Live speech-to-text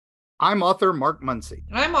I'm author Mark Muncy,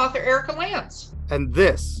 And I'm author Erica Lance. and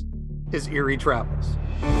this is Eerie Travels.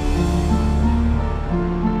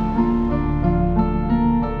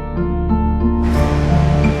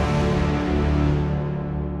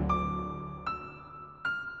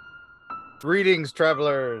 Greetings,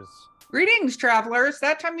 travelers. Greetings, travelers.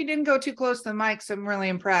 That time you didn't go too close to the mic, so I'm really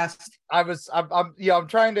impressed. I'm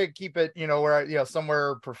trying to keep it, where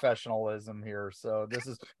somewhere professionalism here. So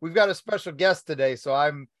we've got a special guest today, so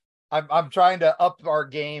I'm trying to up our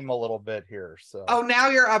game a little bit here. So Oh, now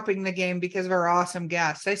you're upping the game because of our awesome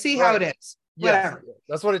guests. I see how Right. it is. Yes, Whatever.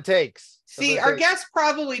 that's what it takes. See, our guest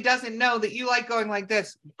probably doesn't know that you like going like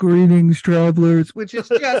this. Greetings, travelers. Which is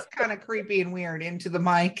just kind of creepy and weird into the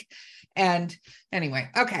mic. And anyway,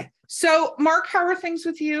 okay. So, Mark, how are things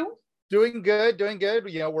with you? Doing good.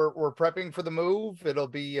 We're prepping for the move. It'll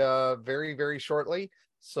be very, very shortly.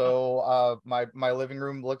 So my living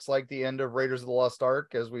room looks like the end of Raiders of the Lost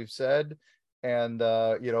Ark, as we've said. And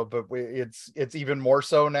but it's even more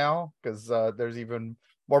so now because there's even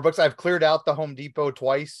more books. I've cleared out the Home Depot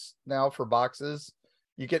twice now for boxes.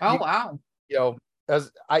 Wow.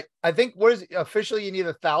 As I think what is officially you need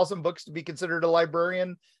 1,000 books to be considered a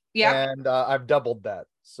librarian. Yeah. And I've doubled that.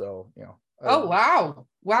 So Oh, wow.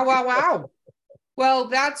 Wow. Well,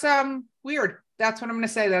 that's weird. That's what I'm going to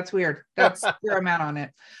say. That's weird. That's where I'm at on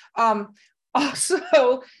it. Also,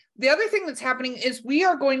 the other thing that's happening is we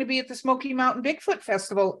are going to be at the Smoky Mountain Bigfoot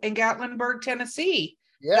Festival in Gatlinburg, Tennessee.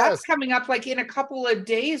 Yes. That's coming up like in a couple of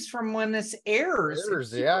days from when this airs.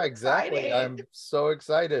 Yeah, exactly. Exciting. I'm so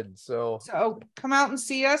excited. So come out and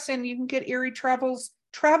see us, and you can get Eerie Travels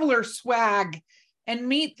traveler swag and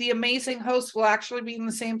meet the amazing hosts. Will actually be in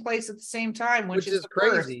the same place at the same time, which is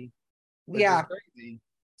crazy. Yeah. Crazy.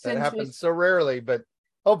 That happens so rarely, but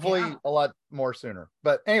hopefully a lot more sooner.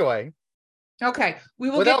 But anyway. Okay.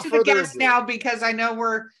 We will get to the guests now because I know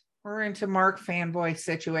we're into Mark fanboy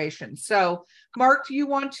situation. So, Mark, do you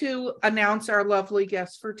want to announce our lovely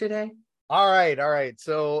guest for today? All right.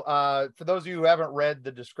 So, for those of you who haven't read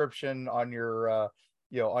the description on your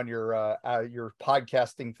your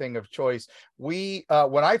podcasting thing of choice, we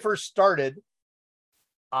when I first started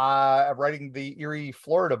writing the Eerie,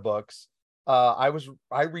 Florida books, I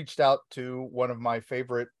reached out to one of my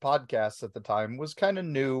favorite podcasts at the time, was kind of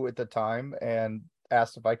new at the time, and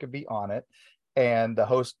asked if I could be on it. And the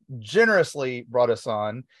host generously brought us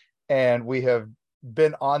on, and we have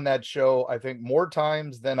been on that show, I think, more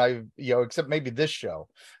times than I've, except maybe this show.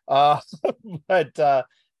 But I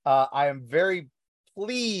am very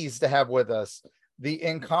pleased to have with us the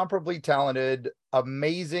incomparably talented,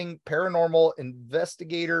 amazing paranormal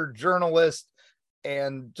investigator, journalist,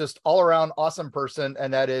 and just all around awesome person.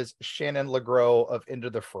 And that is Shannon Legro of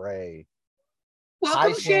Into the Fray.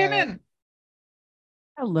 Welcome, Shannon.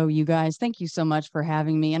 Hello, you guys. Thank you so much for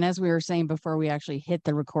having me. And as we were saying before we actually hit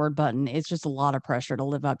the record button, it's just a lot of pressure to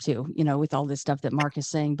live up to, with all this stuff that Mark is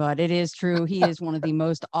saying. But it is true. He is one of the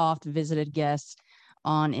most oft visited guests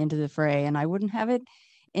on Into the Fray. And I wouldn't have it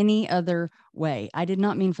any other way. I did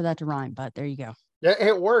not mean for that to rhyme, but there you go. Yeah,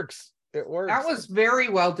 it works. It works. That was very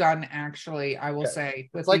well done, actually, I will say.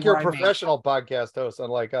 It's like you're a professional podcast host,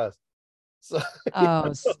 unlike us. So,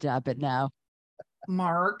 oh, stop it now.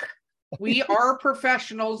 Mark, we are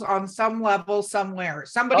professionals on some level somewhere.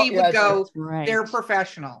 Somebody would go, right. They're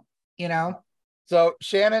professional, So,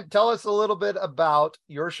 Shannon, tell us a little bit about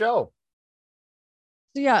your show.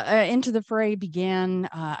 So yeah, Into the Fray began,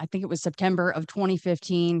 I think it was September of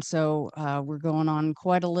 2015. So we're going on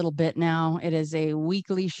quite a little bit now. It is a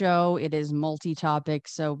weekly show. It is multi-topic.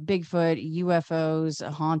 So Bigfoot, UFOs,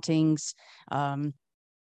 hauntings,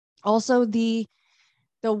 also the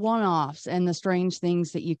one-offs and the strange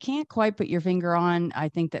things that you can't quite put your finger on. I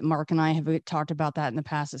think that Mark and I have talked about that in the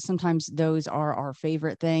past, that sometimes those are our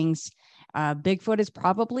favorite things. Bigfoot is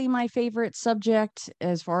probably my favorite subject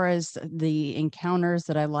as far as the encounters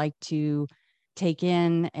that I like to take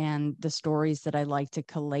in and the stories that I like to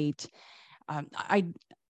collate. I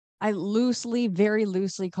very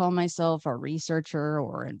loosely call myself a researcher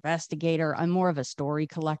or investigator. I'm more of a story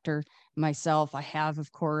collector myself. I have,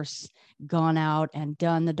 of course, gone out and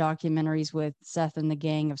done the documentaries with Seth and the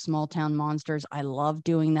gang of Small Town Monsters. I love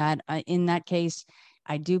doing that. In that case,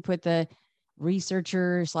 I do put the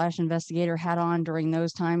researcher/investigator hat on during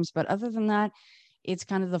those times. But other than that, it's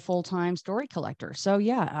kind of the full-time story collector. So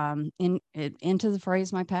yeah, Into the Fray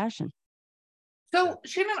is my passion. So,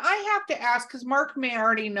 Shannon, I have to ask, because Mark may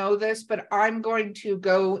already know this, but I'm going to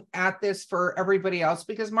go at this for everybody else,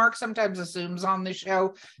 because Mark sometimes assumes on the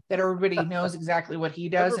show that everybody knows exactly what he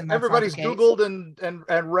does. And everybody's Googled and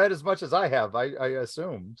read as much as I have, I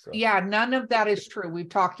assume. So. Yeah, none of that is true. We've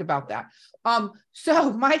talked about that.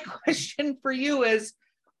 So my question for you is,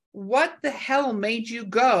 what the hell made you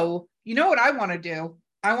go, you know what I want to do?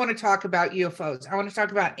 I want to talk about UFOs. I want to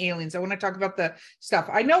talk about aliens. I want to talk about the stuff.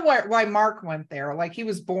 I know why Mark went there. Like, he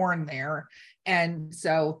was born there. And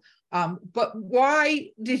so, but why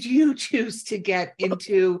did you choose to get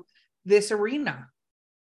into this arena?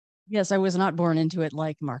 Yes, I was not born into it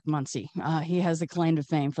like Mark Muncy. He has the claim to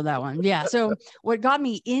fame for that one. Yeah. So what got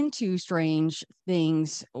me into strange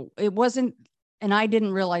things, it wasn't, and I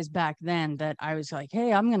didn't realize back then that I was like,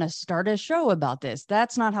 hey, I'm going to start a show about this.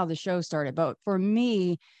 That's not how the show started. But for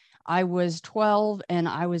me, I was 12 and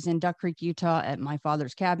I was in Duck Creek, Utah at my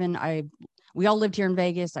father's cabin. We all lived here in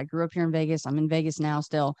Vegas. I grew up here in Vegas. I'm in Vegas now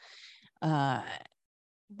still. But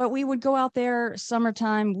we would go out there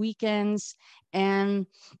summertime, weekends, and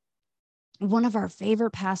one of our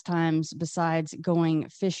favorite pastimes besides going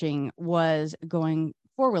fishing was going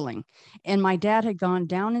four-wheeling. And my dad had gone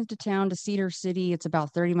down into town to Cedar City. It's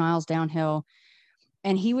about 30 miles downhill.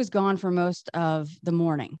 And he was gone for most of the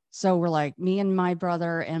morning. So we're like, me and my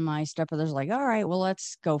brother and my stepbrother's like, all right, well,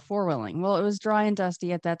 let's go four-wheeling. Well, it was dry and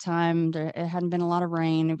dusty at that time. It hadn't been a lot of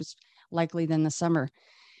rain. It was likely then the summer.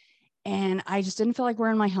 And I just didn't feel like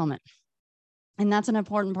wearing my helmet. And that's an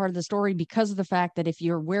important part of the story, because of the fact that if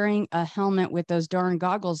you're wearing a helmet with those darn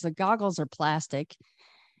goggles, the goggles are plastic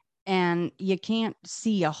and you can't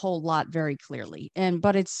see a whole lot very clearly.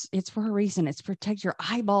 But it's for a reason. It's protect your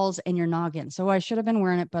eyeballs and your noggin. So I should have been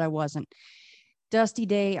wearing it, but I wasn't. Dusty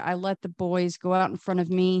day, I let the boys go out in front of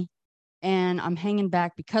me and I'm hanging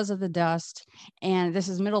back because of the dust. And this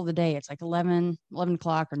is middle of the day. It's like 11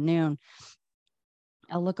 o'clock or noon.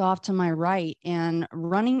 I look off to my right, and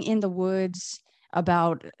running in the woods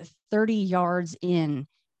about 30 yards in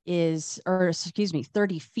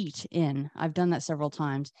 30 feet in. I've done that several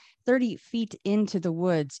times. 30 feet into the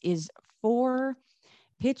woods is 4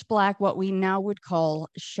 pitch black, what we now would call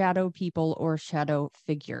shadow people or shadow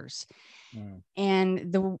figures. Mm.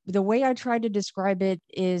 And the way I tried to describe it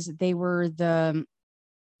is they were the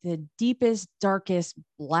deepest, darkest,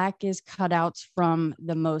 blackest cutouts from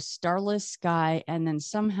the most starless sky. And then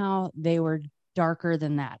somehow they were darker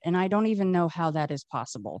than that. And I don't even know how that is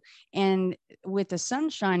possible. And with the sun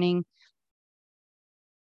shining,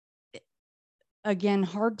 again,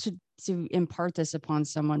 hard to impart this upon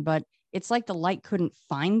someone, but it's like the light couldn't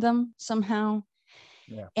find them somehow.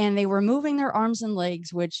 Yeah. And they were moving their arms and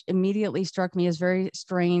legs, which immediately struck me as very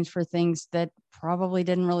strange for things that probably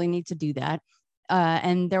didn't really need to do that.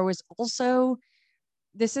 And there was also,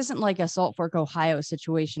 this isn't like a Salt Fork, Ohio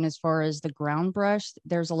situation as far as the ground brush.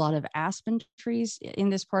 There's a lot of aspen trees in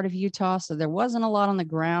this part of Utah, so there wasn't a lot on the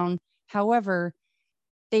ground. However,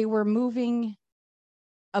 they were moving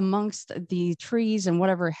amongst the trees and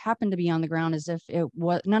whatever happened to be on the ground as if it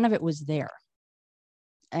was, none of it was there.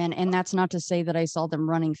 And that's not to say that I saw them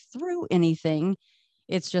running through anything.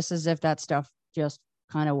 It's just as if that stuff just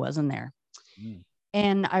kind of wasn't there. Mm.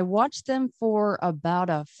 And I watched them for about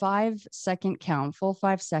a 5-second count, full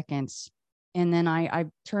 5 seconds. And then I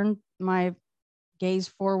turned my gaze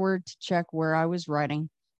forward to check where I was riding,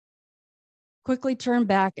 quickly turned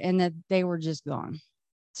back, and that they were just gone.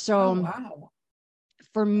 So wow.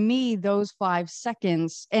 For me, those 5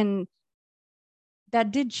 seconds, and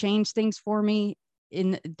that did change things for me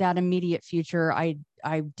in that immediate future. I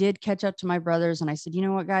did catch up to my brothers and I said, you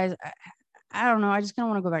know what, guys, I don't know. I just kind of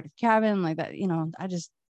want to go back to the cabin like that. I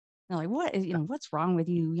just, like, what is, what's wrong with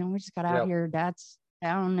you? We just got out here. Dad's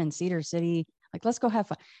down in Cedar City. Like, let's go have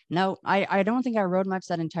fun. No, I don't think I rode much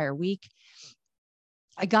that entire week.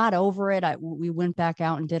 I got over it. We went back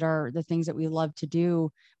out and did the things that we love to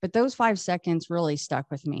do. But those 5 seconds really stuck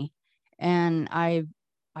with me. And I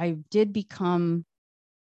did become,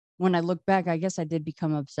 when I look back, I guess I did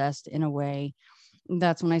become obsessed in a way.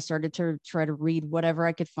 That's when I started to try to read whatever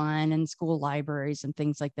I could find in school libraries and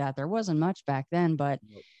things like that. There wasn't much back then, but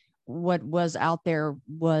what was out there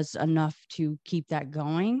was enough to keep that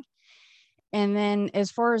going. And then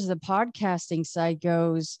as far as the podcasting side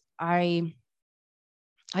goes, I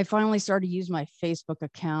finally started to use my Facebook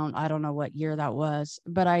account. I don't know what year that was,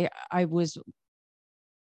 but I was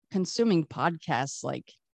consuming podcasts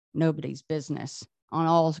like nobody's business on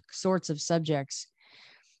all sorts of subjects.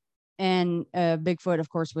 And Bigfoot, of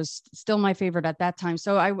course, was still my favorite at that time.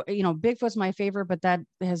 So Bigfoot's my favorite, but that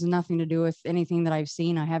has nothing to do with anything that I've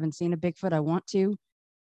seen. I haven't seen a Bigfoot. I want to.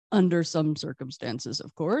 under some circumstances,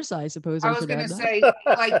 of course. I suppose I I was should going to add that. say,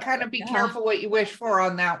 like, kind of be Yeah. careful what you wish for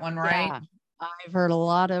on that one, right? Yeah.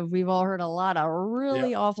 We've all heard a lot of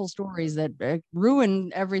really awful stories that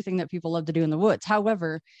ruin everything that people love to do in the woods.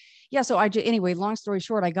 However, yeah, so anyway, long story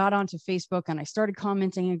short, I got onto Facebook and I started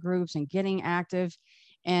commenting in groups and getting active.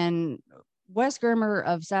 And Wes Germer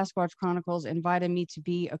of Sasquatch Chronicles invited me to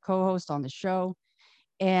be a co-host on the show.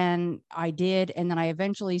 And I did. And then I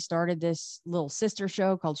eventually started this little sister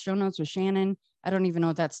show called Show Notes with Shannon. I don't even know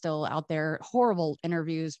if that's still out there. Horrible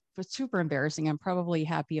interviews, but super embarrassing. I'm probably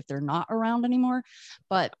happy if they're not around anymore.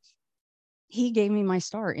 But he gave me my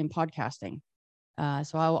start in podcasting.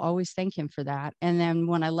 So I'll always thank him for that. And then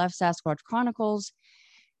when I left Sasquatch Chronicles,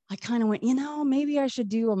 I kind of went, maybe I should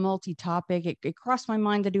do a multi-topic. It crossed my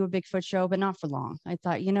mind to do a Bigfoot show, but not for long. I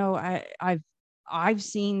thought, I've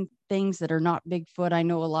seen things that are not Bigfoot. I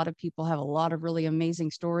know a lot of people have a lot of really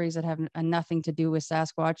amazing stories that have nothing to do with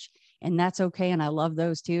Sasquatch, and that's okay. And I love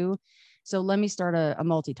those too. So let me start a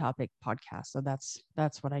multi-topic podcast. So that's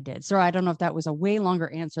what I did. So I don't know if that was a way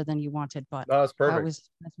longer answer than you wanted, but No, that's perfect.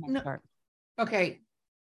 that's my start. Okay.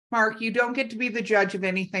 Mark, you don't get to be the judge of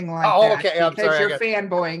anything like Oh, that okay. I'm because sorry, you're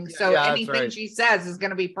fanboying. So that's anything right. she says is going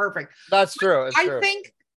to be perfect. That's true. It's I true.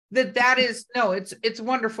 think that is it's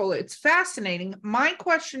wonderful. It's fascinating. My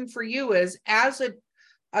question for you is, as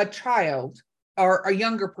a child or a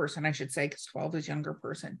younger person, I should say, because 12 is younger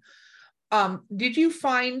person. Did you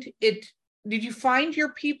find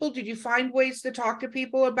your people? Did you find ways to talk to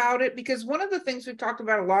people about it? Because one of the things we've talked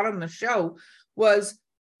about a lot on the show was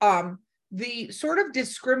the sort of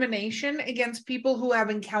discrimination against people who have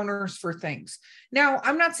encounters for things. Now,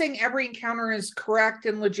 I'm not saying every encounter is correct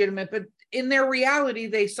and legitimate, but in their reality,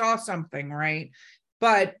 they saw something, right?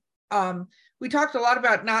 But we talked a lot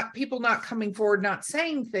about people not coming forward, not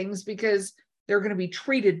saying things because they're going to be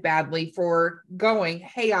treated badly for going,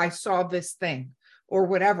 hey, I saw this thing or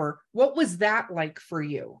whatever. What was that like for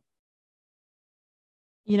you?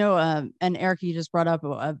 And Eric, you just brought up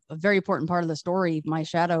a very important part of the story, my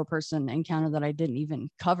shadow person encounter that I didn't even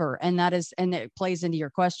cover. And it plays into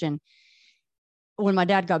your question. When my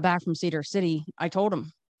dad got back from Cedar City, I told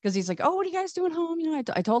him, because he's like, oh, what are you guys doing home?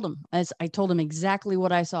 I told him, I told him exactly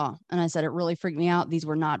what I saw. And I said, it really freaked me out. These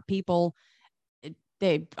were not people.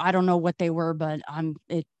 I don't know what they were, but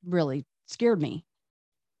it really scared me.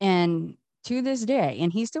 And to this day,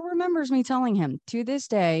 and he still remembers me telling him, to this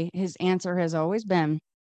day, his answer has always been,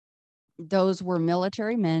 those were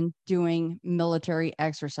military men doing military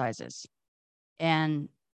exercises. And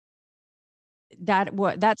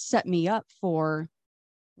that set me up for,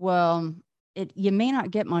 well, you may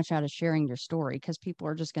not get much out of sharing your story because people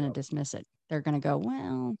are just going to dismiss it. They're going to go,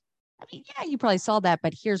 well, I mean, yeah, you probably saw that,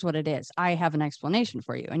 but here's what it is. I have an explanation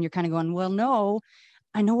for you. And you're kind of going, well, no,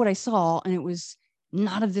 I know what I saw, and it was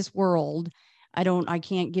not of this world. I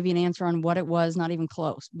can't give you an answer on what it was, not even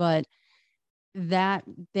close. But that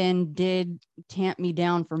then did tamp me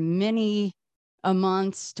down for many a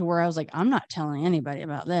months to where I was like, I'm not telling anybody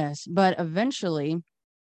about this. But eventually,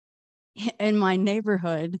 in my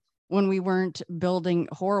neighborhood, when we weren't building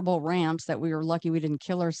horrible ramps that we were lucky we didn't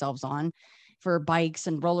kill ourselves on for bikes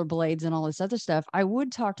and rollerblades and all this other stuff, I would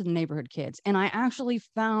talk to the neighborhood kids. And I actually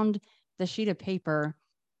found the sheet of paper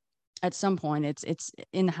at some point. It's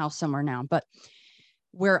in the house somewhere now, but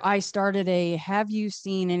where I started have you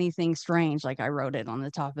seen anything strange? Like I wrote it on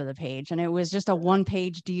the top of the page, and it was just a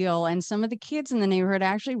 1-page deal. And some of the kids in the neighborhood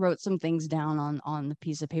actually wrote some things down on the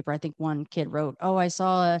piece of paper. I think one kid wrote, oh, I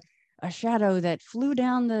saw a shadow that flew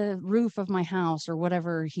down the roof of my house, or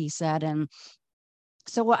whatever he said. And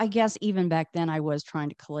so I guess even back then I was trying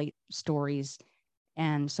to collate stories.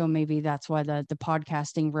 And so maybe that's why the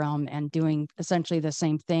podcasting realm and doing essentially the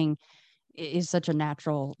same thing is such a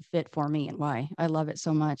natural fit for me, and why I love it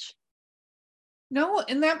so much. No,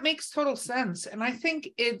 and that makes total sense. And I think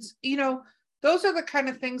it's, those are the kind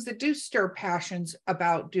of things that do stir passions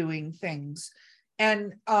about doing things.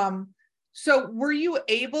 And so were you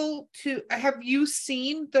able to, have you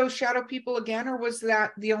seen those shadow people again, or was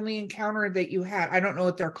that the only encounter that you had? I don't know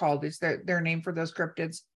what they're called. Is that their name for those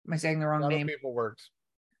cryptids? Am I saying the wrong name? People works.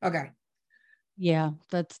 Okay. Yeah,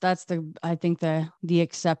 that's I think the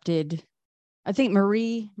accepted. I think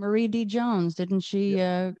Marie D. Jones, didn't she?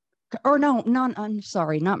 Yep. Or no, I'm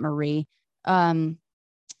sorry, not Marie. Why am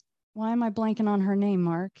I blanking on her name,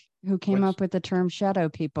 Mark? Who came up with the term shadow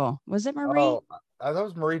people? Was it Marie? Oh, I thought it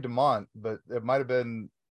was Marie Dumont, but it might have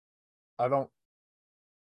been. No,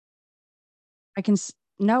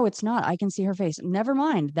 it's not. I can see her face. Never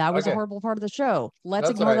mind. That was a horrible part of the show.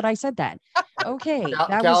 Let's ignore that I said that. Okay.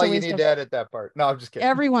 That was Callie, you need to edit that part. No, I'm just kidding.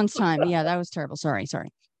 Everyone's time. Yeah, that was terrible. Sorry.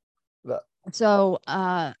 So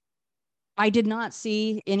I did not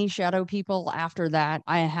see any shadow people after that.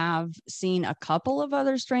 I have seen a couple of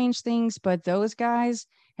other strange things, but those guys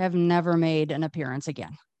have never made an appearance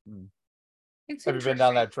again. It's Have you been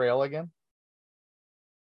down that trail again?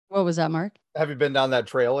 What was that, Mark? Have you been down that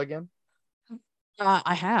trail again?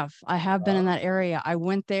 I have been in that area. I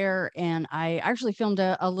went there and I actually filmed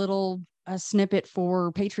a little snippet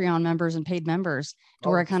for Patreon members and paid members to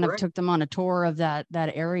where I kind of took them on a tour of that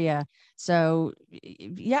area. So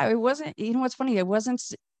yeah, it wasn't, you know, what's funny, it wasn't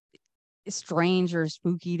strange or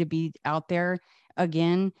spooky to be out there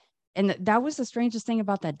again. And that was the strangest thing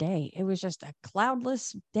about that day. It was just a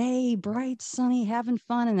cloudless day, bright, sunny, having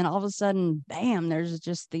fun. And then all of a sudden, bam, there's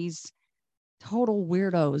just these total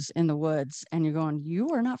weirdos in the woods. And you're going,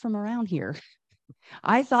 you are not from around here.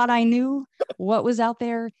 I thought I knew what was out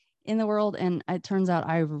there in the world. And it turns out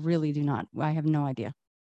I really do not. I have no idea.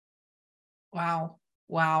 Wow.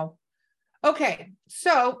 Wow. Okay.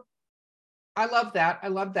 So I love that. I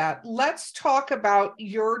love that. Let's talk about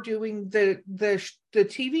you're doing the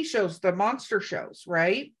TV shows, the monster shows,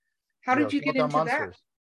 right? How did you get into that?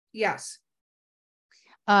 Yes.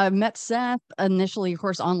 Met Seth initially, of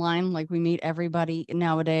course, online, like we meet everybody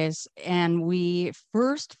nowadays. And we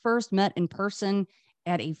first met in person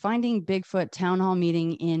at a Finding Bigfoot town hall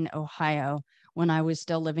meeting in Ohio when I was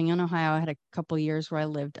still living in Ohio. I had a couple of years where I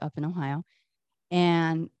lived up in Ohio.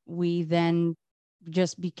 And we then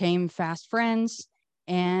just became fast friends.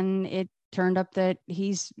 And it turned up that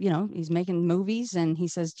he's making movies, and he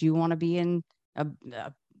says, do you want to be in a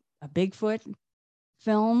Bigfoot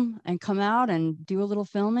film and come out and do a little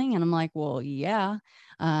filming? And I'm like, well, yeah.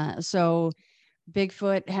 So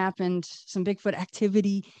Bigfoot happened, some Bigfoot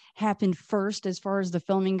activity happened first as far as the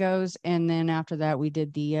filming goes. And then after that, we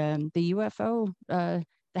did the UFO, the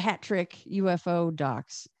hat trick UFO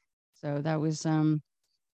docs. So that was,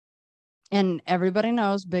 and everybody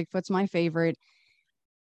knows Bigfoot's my favorite.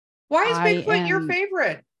 Why is Bigfoot your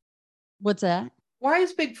favorite? What's that? Why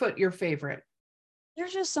is Bigfoot your favorite?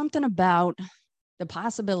 There's just something about the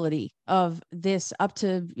possibility of this up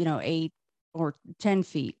to, 8 or 10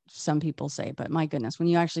 feet, some people say, but my goodness, when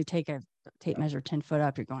you actually take a tape measure 10 foot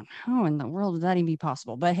up, you're going, how in the world would that even be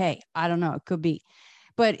possible? But hey, I don't know. It could be.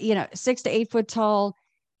 But, 6 to 8 foot tall,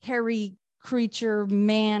 hairy creature,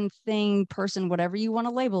 man, thing, person, whatever you want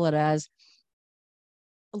to label it as,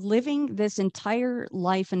 living this entire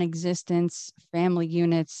life and existence, family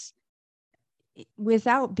units,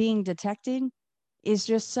 without being detected is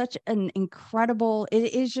just such an incredible,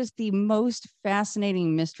 it is just the most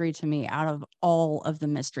fascinating mystery to me out of all of the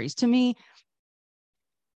mysteries. To me,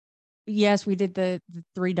 yes, we did the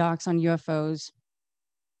 3 docs on UFOs.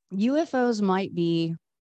 UFOs might be,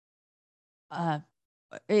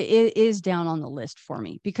 it is down on the list for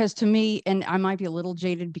me, because to me, and I might be a little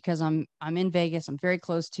jaded because I'm in Vegas. I'm very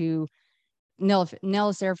close to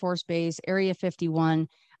Nellis Air Force Base, Area 51.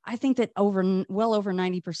 I think that well over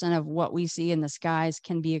 90% of what we see in the skies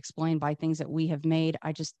can be explained by things that we have made.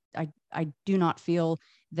 I do not feel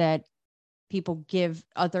that people give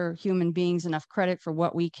other human beings enough credit for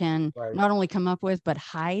what we can not only come up with, but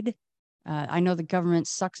hide. I know the government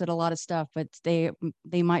sucks at a lot of stuff, but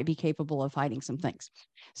they might be capable of hiding some things.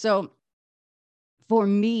 So for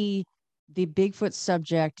me, the Bigfoot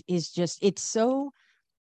subject is just, it's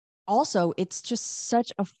just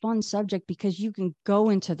such a fun subject because you can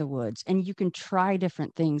go into the woods and you can try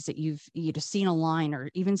different things that you've seen online or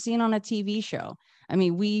even seen on a TV show. I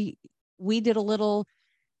mean, we did a little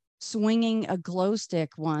swinging a glow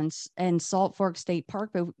stick once in Salt Fork State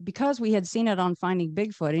Park, but because we had seen it on Finding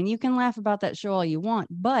Bigfoot, and you can laugh about that show all you want,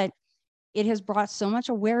 but it has brought so much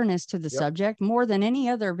awareness to the subject, more than any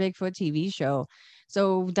other Bigfoot TV show.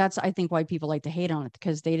 So that's, I think, why people like to hate on it,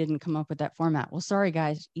 because they didn't come up with that format. Well, sorry,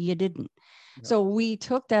 guys, you didn't. So we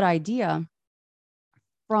took that idea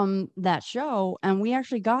from that show, and we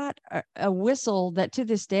actually got a whistle that to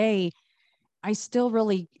this day, I still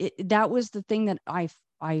really, that was the thing that I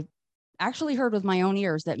actually heard with my own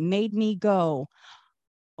ears that made me go,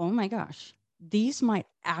 oh my gosh, these might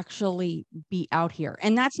actually be out here.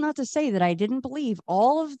 And that's not to say that I didn't believe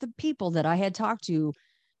all of the people that I had talked to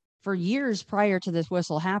for years prior to this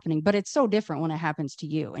whistle happening, but it's so different when it happens to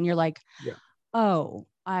you. And you're like, oh,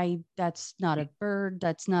 that's not a bird.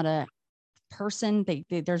 That's not a person.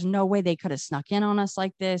 There's no way they could have snuck in on us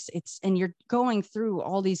like this. And you're going through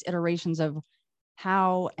all these iterations of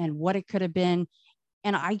how and what it could have been.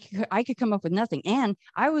 And I could come up with nothing. And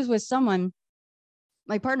I was with someone,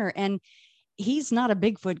 my partner, and he's not a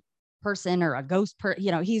Bigfoot person or a ghost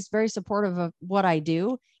he's very supportive of what I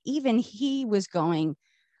do. Even he was going,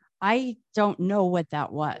 I don't know what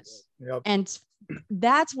that was. And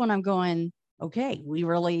that's when I'm going, okay, we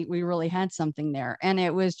really had something there. And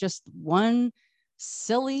it was just one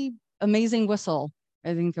silly, amazing whistle.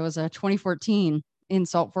 I think it was a 2014 in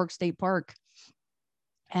Salt Fork State Park.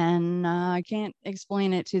 And I can't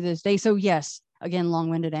explain it to this day. So yes, again,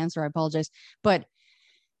 long-winded answer. I apologize. But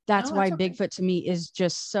that's No, why it's okay. Bigfoot to me is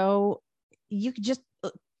just so, you could just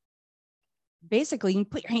basically, you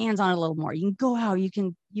can put your hands on it a little more. You can go out, you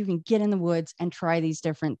can get in the woods and try these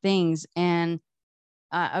different things. And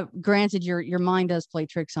granted, your mind does play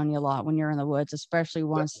tricks on you a lot when you're in the woods, especially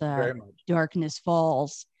once darkness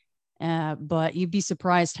falls. But you'd be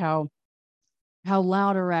surprised how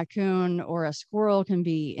loud a raccoon or a squirrel can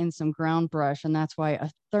be in some ground brush. And that's why a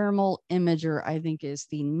thermal imager, I think, is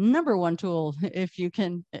the number one tool if you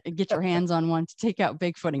can get your hands on one to take out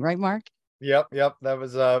Bigfooting, right, Mark? Yep. That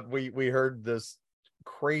was we heard this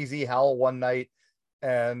crazy howl one night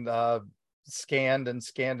and scanned, and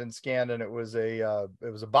it was a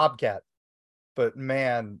bobcat. But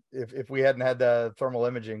man, if we hadn't had the thermal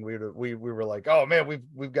imaging, we were like, oh man,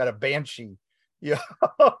 we've got a banshee,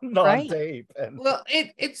 on tape. And well,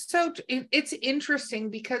 it's interesting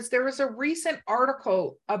because there was a recent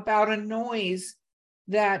article about a noise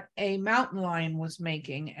that a mountain lion was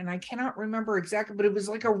making, and I cannot remember exactly, but it was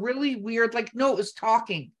like a really weird, like, no, it was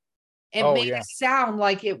talking. It made it sound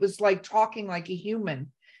like it was like talking like a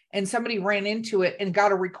human, and somebody ran into it and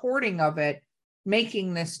got a recording of it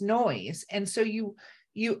making this noise. And so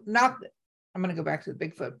I'm going to go back to the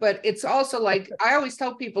Bigfoot, but it's also like, I always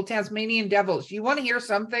tell people, Tasmanian devils, you want to hear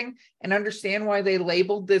something and understand why they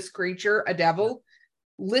labeled this creature a devil?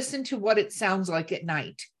 Listen to what it sounds like at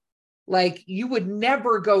night. Like, you would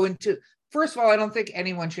never go into, first of all, I don't think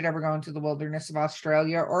anyone should ever go into the wilderness of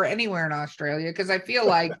Australia or anywhere in Australia, because I feel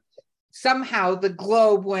like somehow the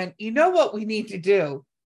globe went, you know what we need to do?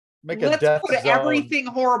 Let's put everything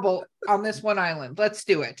horrible on this one island. Let's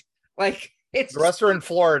do it. Like, it's the rest are in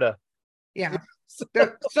Florida. Yeah,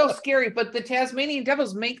 they're so scary. But the Tasmanian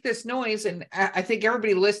devils make this noise, and I think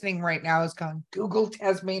everybody listening right now is going, Google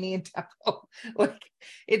Tasmanian devil. Like,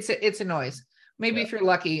 it's a noise. Maybe if you're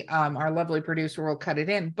lucky, our lovely producer will cut it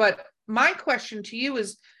in. But my question to you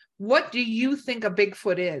is, what do you think a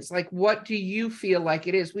Bigfoot is? Like, what do you feel like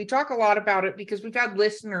it is? We talk a lot about it because we've had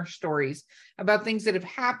listener stories about things that have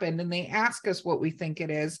happened, and they ask us what we think it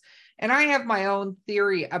is. And I have my own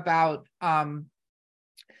theory about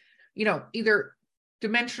either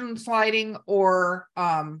dimension sliding or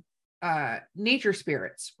nature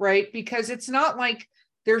spirits, right? Because it's not like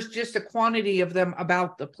there's just a quantity of them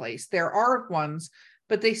about the place. There are ones,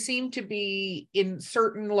 but they seem to be in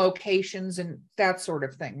certain locations and that sort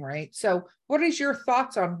of thing, right? So what is your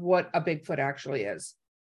thoughts on what a Bigfoot actually is?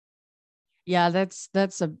 Yeah,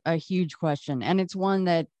 that's a huge question. And it's one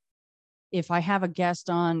that if I have a guest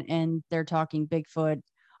on and they're talking Bigfoot,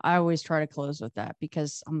 I always try to close with that,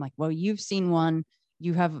 because I'm like, well, you've seen one,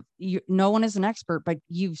 no one is an expert, but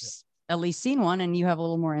you've at least seen one and you have a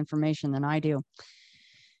little more information than I do.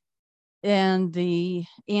 And the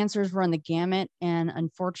answers run the gamut. And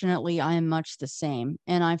unfortunately, I am much the same.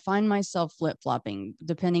 And I find myself flip-flopping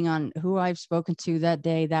depending on who I've spoken to that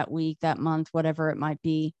day, that week, that month, whatever it might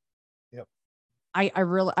be. Yep. I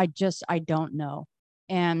don't know.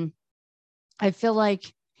 And I feel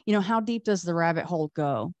like, how deep does the rabbit hole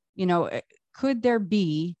go? Could there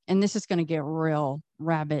be, and this is going to get real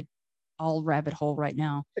rabbit hole right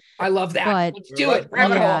now. I love that. But let's do it.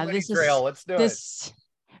 Rabbit hole. Let's do it.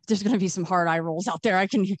 There's going to be some hard eye rolls out there. I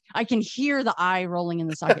can hear the eye rolling in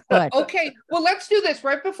the socket. But okay, well, let's do this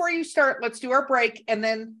right before you start. Let's do our break, and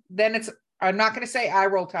then it's. I'm not going to say eye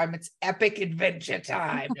roll time. It's epic adventure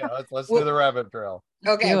time. Yeah, let's do the rabbit trail.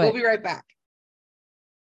 Okay, we'll be right back.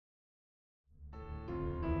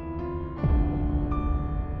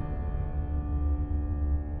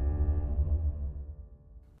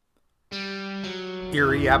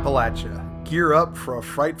 Eerie, Appalachia. Gear up for a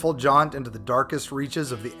frightful jaunt into the darkest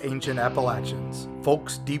reaches of the ancient Appalachians.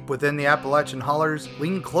 Folks deep within the Appalachian hollers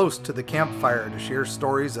lean close to the campfire to share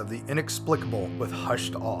stories of the inexplicable with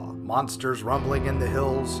hushed awe. Monsters rumbling in the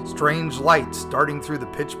hills, strange lights darting through the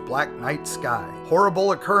pitch black night sky,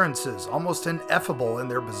 horrible occurrences almost ineffable in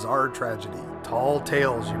their bizarre tragedy. Tall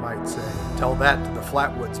tales, you might say. Tell that to the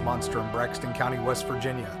Flatwoods monster in Braxton County, West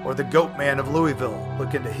Virginia, or the Goat Man of Louisville.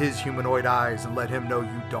 Look into his humanoid eyes and let him know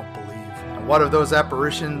you don't believe. And What of those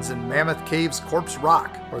apparitions in Mammoth Cave's Corpse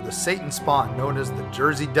Rock, or the Satan spawn known as the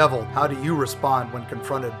Jersey Devil? How do you respond when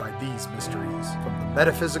confronted by these mysteries? From the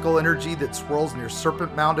metaphysical energy that swirls near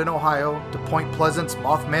Serpent Mound in Ohio to Point Pleasant's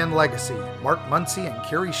Mothman legacy, Mark Muncy and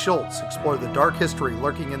Carrie Schultz explore the dark history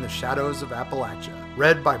lurking in the shadows of Appalachia.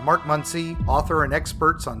 Read by Mark Muncy, author and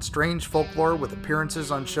experts on strange folklore with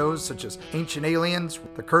appearances on shows such as Ancient Aliens,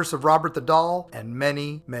 The Curse of Robert the Doll, and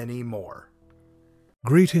many, many more.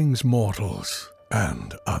 Greetings, mortals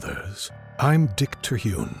and others. I'm Dick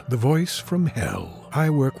Terhune, the voice from hell. I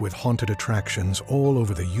work with haunted attractions all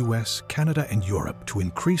over the US, Canada, and Europe to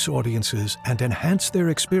increase audiences and enhance their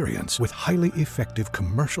experience with highly effective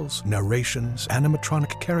commercials, narrations,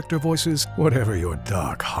 animatronic character voices, whatever your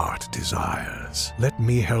dark heart desires. Let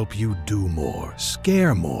me help you do more,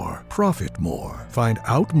 scare more, profit more. Find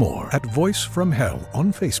out more at Voice from Hell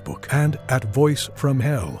on Facebook and at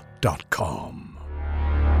voicefromhell.com.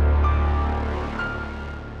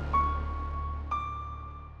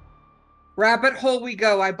 Rabbit hole we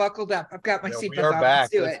go. I buckled up. I've got my seatbelt on. We are back.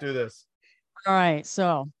 Let's do this. All right.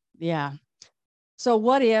 So, yeah. So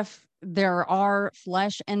what if there are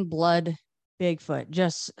flesh and blood Bigfoot,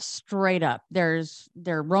 just straight up? They're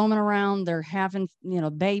roaming around, they're having,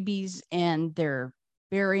 babies, and they're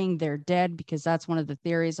burying their dead, because that's one of the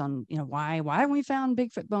theories on, why we found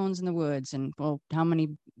Bigfoot bones in the woods, and well, how many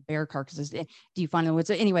bear carcasses do you find in the woods?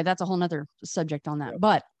 Anyway, that's a whole nother subject on that.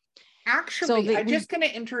 But actually, I'm just going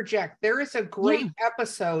to interject. There is a great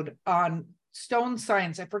episode on Stone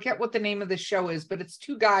Science. I forget what the name of the show is, but it's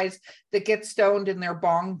two guys that get stoned and their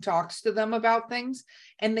bong talks to them about things.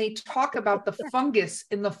 And they talk about the fungus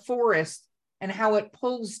in the forest and how it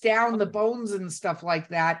pulls down the bones and stuff like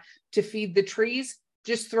that to feed the trees.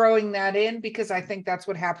 Just throwing that in, because I think that's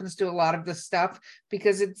what happens to a lot of this stuff,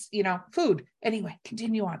 because it's, food. Anyway,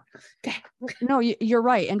 continue on. Okay. No, you're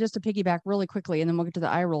right. And just to piggyback really quickly, and then we'll get to the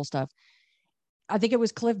eye roll stuff. I think it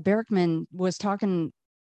was Cliff Barackman was talking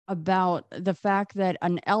about the fact that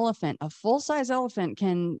an elephant, a full-size elephant,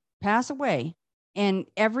 can pass away, and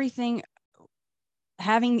everything,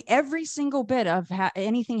 having every single bit of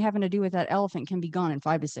anything having to do with that elephant, can be gone in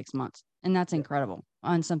 5 to 6 months. And that's incredible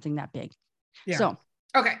on something that big. Yeah. So,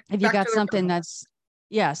 okay, if you got something that's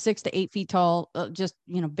 6 to 8 feet tall, just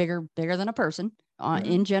bigger than a person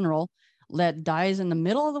in general, that dies in the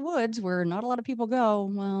middle of the woods where not a lot of people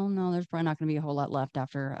go, well, no, there's probably not going to be a whole lot left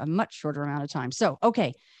after a much shorter amount of time. So,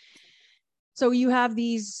 okay, so you have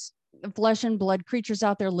these flesh and blood creatures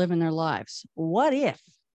out there living their lives. What if,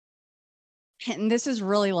 and this is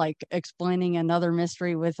really like explaining another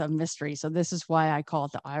mystery with a mystery, so this is why I call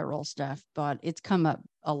it the eye roll stuff, but it's come up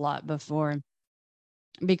a lot before,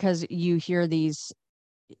 because you hear these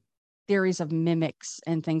theories of mimics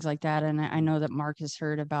and things like that. And I know that Mark has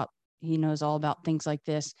heard about, he knows all about things like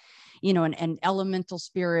this, and elemental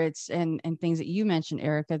spirits and things that you mentioned,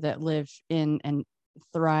 Erica, that live in and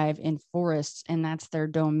thrive in forests, and that's their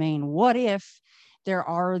domain. What if there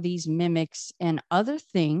are these mimics and other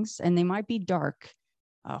things, and they might be dark,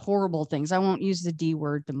 horrible things? I won't use the D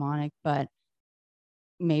word, demonic, but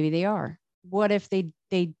maybe they are. What if they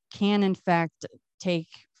can in fact take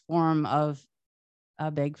form of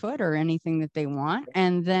a Bigfoot or anything that they want,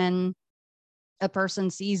 and then a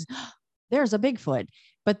person sees there's a Bigfoot,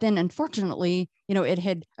 but then unfortunately, it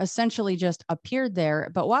had essentially just appeared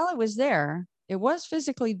there, but while it was there, it was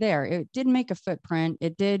physically there. It did make a footprint,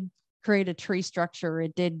 it did create a tree structure,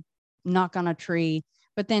 it did knock on a tree,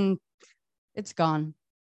 but then it's gone.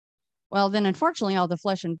 Well, then unfortunately, all the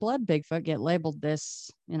flesh and blood Bigfoot get labeled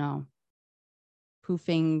this,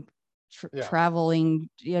 poofing, traveling,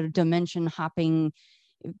 dimension hopping,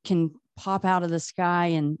 can pop out of the sky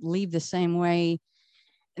and leave the same way.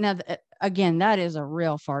 Now, again, that is a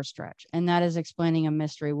real far stretch, and that is explaining a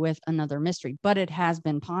mystery with another mystery, but it has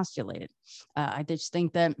been postulated. I just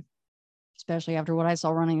think that, especially after what I saw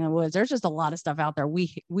running in the woods, there's just a lot of stuff out there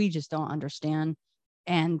we just don't understand.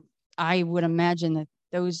 And I would imagine that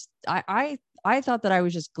those, I thought that I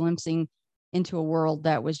was just glimpsing into a world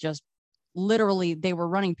that was just literally, they were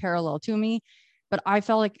running parallel to me, but I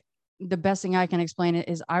felt like the best thing I can explain it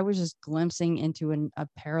is I was just glimpsing into a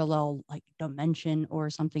parallel like dimension or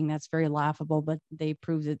something that's very laughable, but they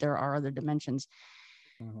prove that there are other dimensions.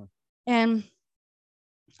 And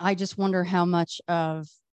I just wonder how much of,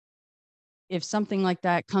 if something like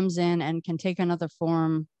that comes in and can take another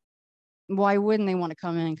form, why wouldn't they want to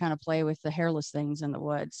come in and kind of play with the hairless things in the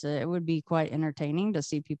woods? It would be quite entertaining to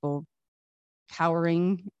see people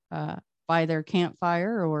cowering by their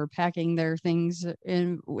campfire or packing their things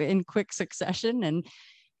in quick succession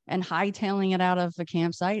and hightailing it out of the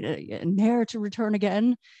campsite and there to return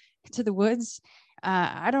again to the woods.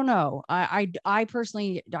 I don't know. I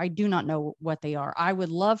personally, I do not know what they are. I would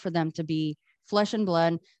love for them to be flesh and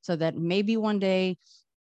blood so that maybe one day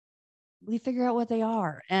we figure out what they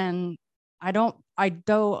are. And I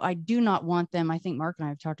do not want them. I think Mark and I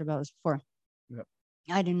have talked about this before. Yep.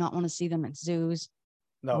 I do not want to see them at zoos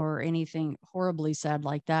or anything horribly sad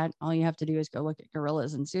like that. All you have to do is go look at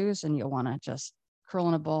gorillas and zoos and you'll want to just curl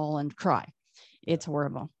in a ball and cry. It's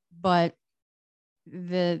horrible. But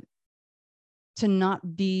to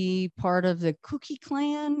not be part of the Cookie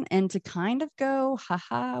Clan and to kind of go,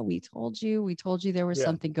 haha, we told you there was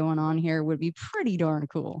something going on here would be pretty darn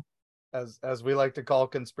cool. As we like to call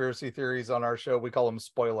conspiracy theories on our show, we call them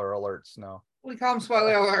spoiler alerts now. We call them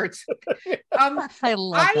spoiler alerts. I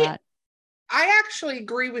love that. I actually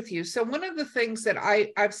agree with you. So one of the things that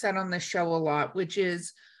I've said on this show a lot, which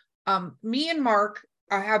is me and Mark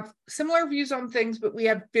have similar views on things, but we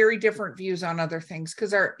have very different views on other things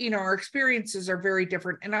because our experiences are very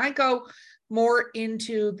different. And I go more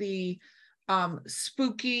into the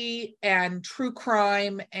spooky and true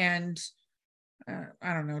crime and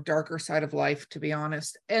I don't know, darker side of life, to be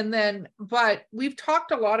honest. And then, but we've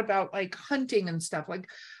talked a lot about like hunting and stuff. Like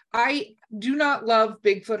I do not love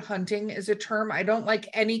Bigfoot hunting as a term. I don't like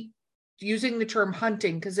any using the term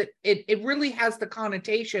hunting because it really has the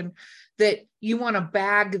connotation that you want to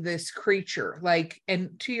bag this creature. Like,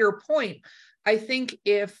 and to your point, I think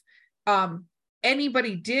if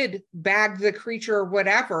anybody did bag the creature or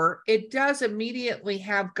whatever, it does immediately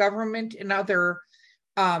have government and other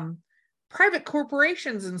private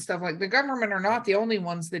corporations and stuff. Like the government are not the only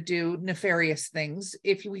ones that do nefarious things.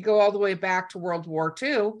 If we go all the way back to World War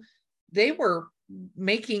II, they were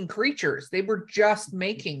making creatures. They were just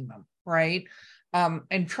making them, right?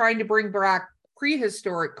 And trying to bring back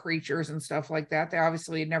prehistoric creatures and stuff like that. They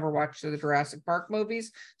obviously had never watched the Jurassic Park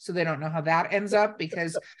movies, so they don't know how that ends up,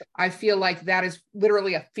 because I feel like that is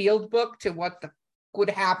literally a field book to what would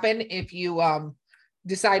happen if you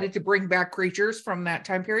decided to bring back creatures from that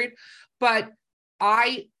time period. But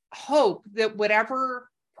I hope that whatever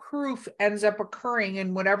proof ends up occurring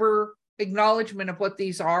and whatever acknowledgement of what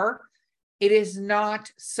these are, it is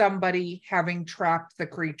not somebody having trapped the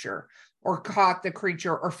creature or caught the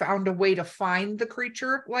creature or found a way to find the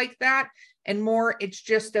creature like that. And more, it's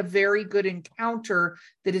just a very good encounter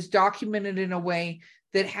that is documented in a way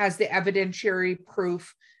that has the evidentiary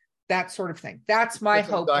proof, that sort of thing. That's my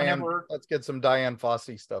hope. Let's get some Diane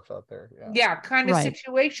Fossey stuff out there. Yeah, kind of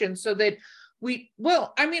situation, so that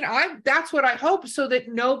that's what I hope, so that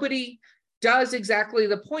nobody does exactly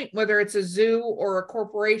the point, whether it's a zoo or a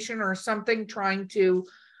corporation or something trying to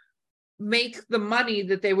make the money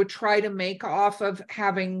that they would try to make off of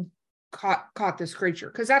having caught this creature,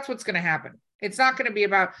 because that's what's going to happen. It's not going to be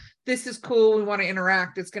about, this is cool, we want to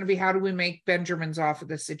interact. It's going to be, how do we make Benjamins off of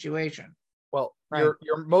this situation? Well, your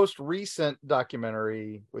most recent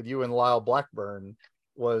documentary with you and Lyle Blackburn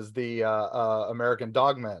was the American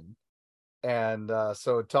Dogmen, and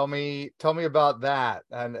so tell me about that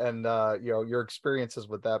and your experiences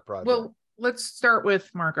with that project. Well, let's start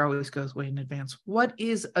with, Mark always goes way in advance. What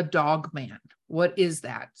is a dog man? What is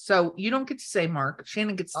that? So you don't get to say, Mark.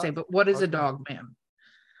 Shannon gets to say, but what is a dog man?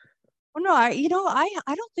 Well, no, I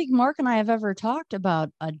don't think Mark and I have ever talked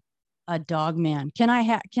about a dog man. Can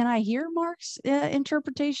I hear Mark's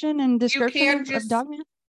interpretation and description of dog man?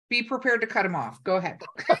 Be prepared to cut him off. Go ahead.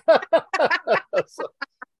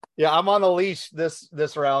 Yeah, I'm on a leash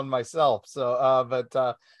this round myself. So,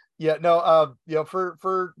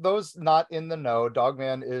 for those not in the know,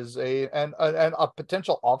 Dogman is a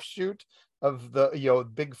potential offshoot of the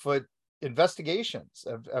Bigfoot investigations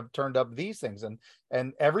have turned up these things, and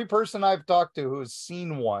every person I've talked to who's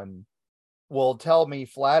seen one will tell me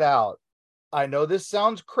flat out, I know this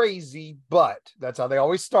sounds crazy, but that's how they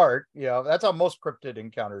always start. That's how most cryptid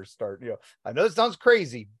encounters start. I know this sounds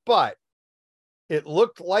crazy, but it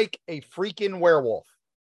looked like a freaking werewolf.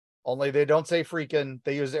 Only they don't say freaking,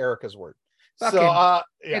 they use Erica's word. Fucking. So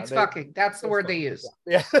it's fucking. That's the word they use.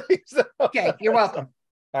 Yeah. Okay, you're welcome.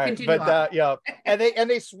 All right, but and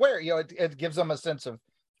they swear, it gives them a sense of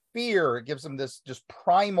fear. It gives them this just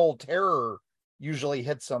primal terror. Usually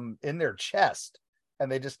hits them in their chest,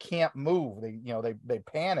 and they just can't move. They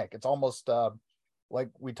panic. It's almost like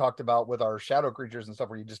we talked about with our shadow creatures and stuff,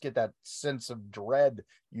 where you just get that sense of dread.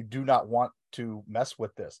 You do not want to mess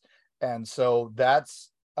with this, and so that's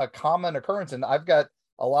a common occurrence. And I've got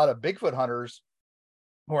a lot of Bigfoot hunters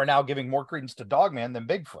who are now giving more credence to Dogman than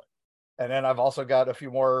Bigfoot. And then I've also got a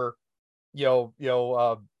few more, Dogman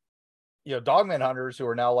hunters who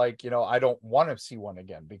are now like, I don't want to see one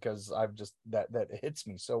again, because I've just, that hits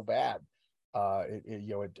me so bad.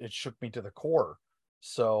 It shook me to the core.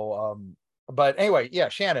 So, But anyway, yeah,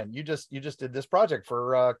 Shannon, you just did this project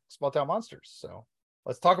for Small Town Monsters, so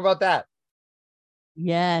let's talk about that.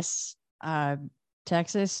 Yes.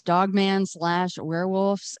 Texas dogman /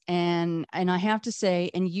 werewolves. And I have to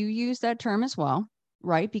say, and you use that term as well,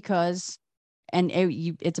 right? Because, and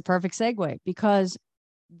it's a perfect segue, because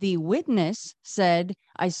the witness said,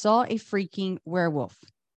 I saw a freaking werewolf.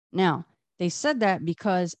 Now, they said that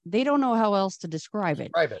because they don't know how else to describe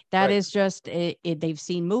it. That right. is just they've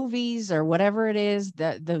seen movies or whatever it is.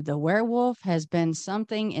 The werewolf has been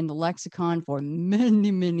something in the lexicon for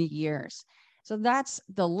many, many years. So that's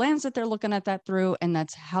the lens that they're looking at that through, and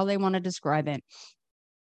that's how they want to describe it.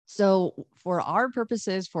 So for our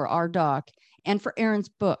purposes, for our doc, and for Aaron's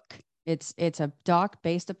book, it's a doc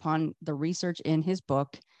based upon the research in his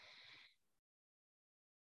book.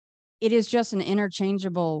 It is just an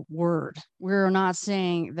interchangeable word. We're not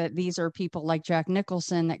saying that these are people like Jack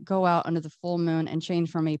Nicholson that go out under the full moon and change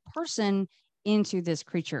from a person into this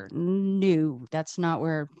creature. No, that's not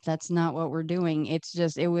what we're doing. It's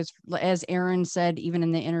just, it was, as Aaron said, even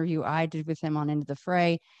in the interview I did with him on Into the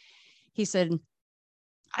Fray, he said,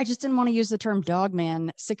 I just didn't want to use the term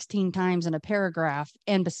dogman 16 times in a paragraph.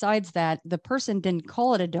 And besides that, the person didn't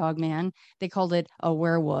call it a dogman. They called it a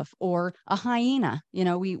werewolf or a hyena. You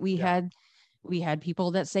know, we had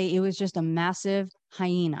people that say it was just a massive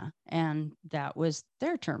hyena, and that was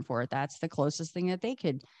their term for it. That's the closest thing that they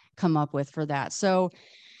could come up with for that. So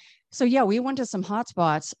yeah, we went to some hot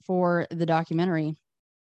spots for the documentary.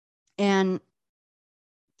 And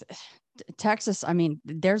Texas, I mean,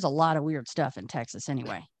 there's a lot of weird stuff in Texas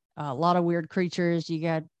anyway. A lot of weird creatures. You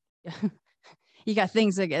got you got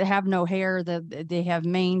things that have no hair, that they have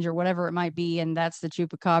mange or whatever it might be, and that's the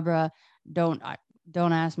chupacabra. Don't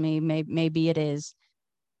ask me. Maybe it is.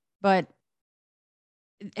 But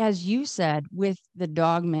as you said, with the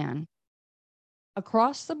dogman,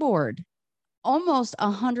 across the board, almost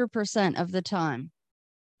 100% of the time,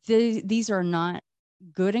 these are not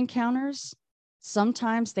good encounters.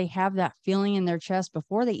 Sometimes they have that feeling in their chest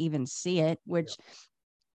before they even see it, which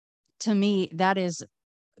to me, that is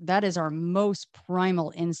our most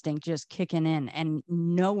primal instinct just kicking in and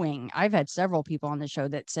knowing. I've had several people on the show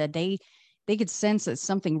that said they could sense that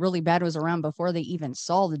something really bad was around before they even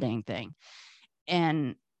saw the dang thing.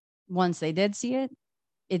 And once they did see it,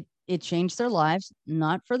 it changed their lives,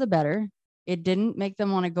 not for the better. It didn't make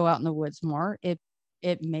them want to go out in the woods more. It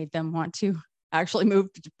made them want to actually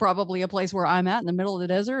move to probably a place where I'm at in the middle of the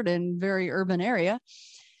desert and very urban area.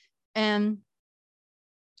 And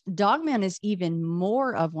dogman is even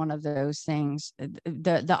more of one of those things.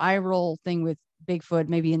 The eye roll thing with Bigfoot,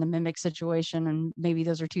 maybe in the mimic situation, and maybe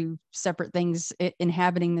those are two separate things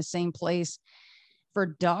inhabiting the same place. For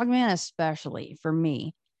dogman, especially for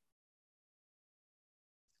me,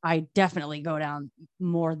 I definitely go down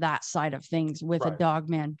more that side of things with a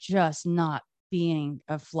dogman just not being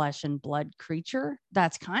a flesh and blood creature.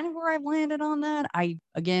 That's kind of where I've landed on that. I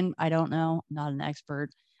don't know, I'm not an expert.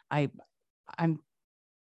 I'm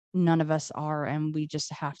none of us are, and we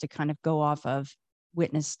just have to kind of go off of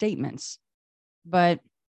witness statements. But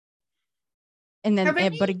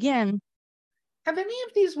again, have any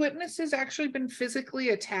of these witnesses actually been physically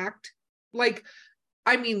attacked? Like,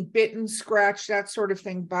 I mean, bitten, scratched, that sort of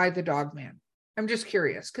thing by the dogman? I'm just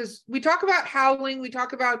curious, because we talk about howling, we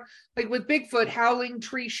talk about, like with Bigfoot, howling,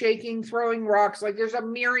 tree shaking, throwing rocks, like there's a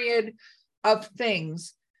myriad of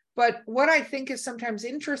things. But what I think is sometimes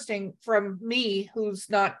interesting from me, who's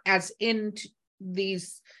not as into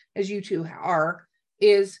these as you two are,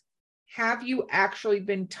 is have you actually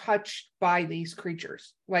been touched by these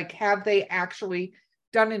creatures? Like, have they actually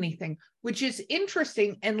done anything? Which is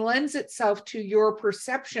interesting and lends itself to your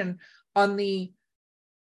perception on the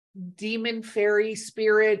demon, fairy,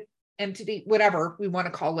 spirit, entity, whatever we want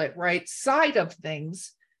to call it, right, side of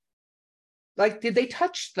things. Like, did they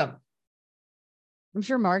touch them? I'm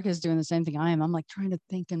sure Mark is doing the same thing I am. I'm like trying to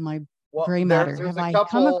think in my gray matter. Have I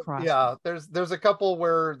come across? Yeah, there's a couple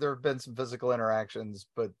where there have been some physical interactions,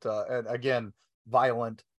 but and again,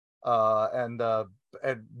 violent, and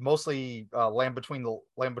mostly Land Between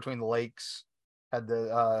the Lakes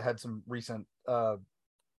had some recent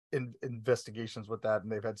investigations with that,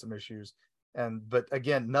 and they've had some issues. But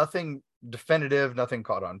again, nothing definitive, nothing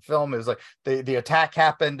caught on film. It was like the attack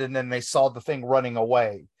happened, and then they saw the thing running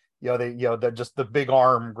away. They're just the big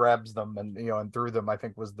arm grabs them and and threw them, I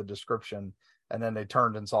think was the description. And then they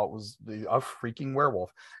turned and saw it was a freaking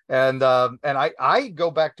werewolf. And I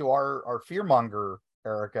go back to our fearmonger,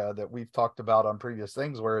 Erica, that we've talked about on previous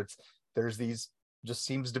things, where there's these just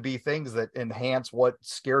seems to be things that enhance what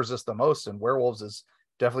scares us the most. And werewolves is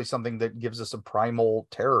definitely something that gives us a primal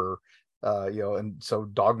terror. and so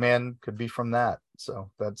Dogman could be from that.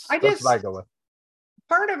 So that's what I go with.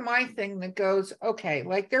 Part of my thing that goes, okay,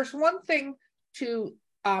 like there's one thing to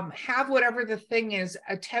have whatever the thing is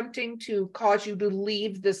attempting to cause you to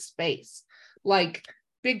leave the space. Like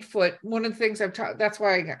Bigfoot, one of the things I've taught, that's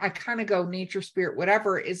why I kind of go nature, spirit,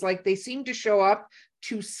 whatever, is like they seem to show up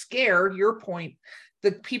to scare, your point,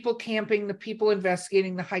 the people camping, the people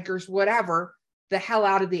investigating, the hikers, whatever, the hell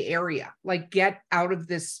out of the area. Like, get out of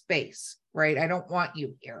this space, right? I don't want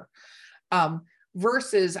you here.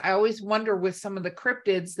 Versus, I always wonder with some of the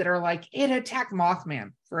cryptids that are like, it attacked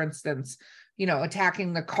Mothman, for instance,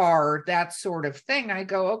 attacking the car, that sort of thing. I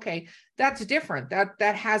go, okay, that's different.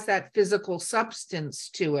 That has that physical substance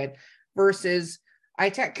to it versus I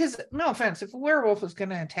attack. Because no offense, if a werewolf is going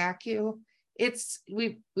to attack you,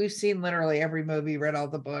 we've seen literally every movie, read all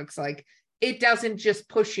the books. Like, it doesn't just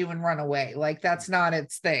push you and run away. Like, that's not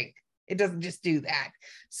its thing. It doesn't just do that.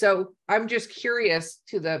 So I'm just curious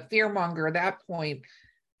to the fearmonger at that point,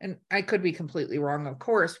 and I could be completely wrong, of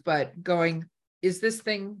course, but going, is this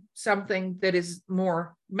thing something that is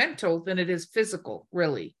more mental than it is physical,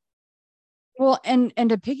 really? Well, and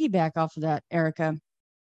to piggyback off of that, Erica,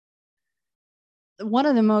 one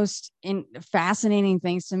of the most fascinating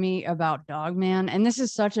things to me about Dogman, and this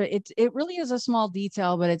is it really is a small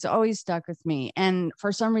detail, but it's always stuck with me. And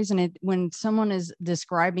for some reason, when someone is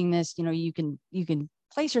describing this, you can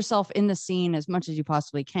place yourself in the scene as much as you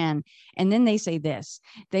possibly can. And then they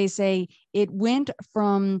say it went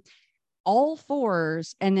from all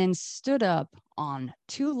fours and then stood up on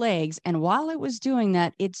two legs. And while it was doing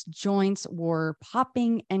that, its joints were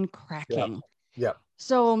popping and cracking. Yeah.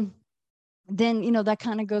 So then, that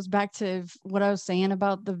kind of goes back to what I was saying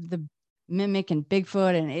about the mimic and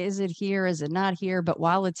Bigfoot, and is it here? Is it not here? But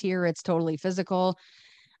while it's here, it's totally physical.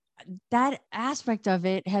 That aspect of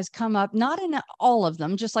it has come up, not in all of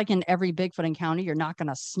them, just like in every Bigfoot encounter, you're not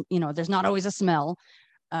going to, there's not always a smell,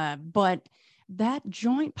 but that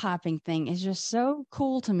joint popping thing is just so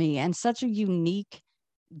cool to me and such a unique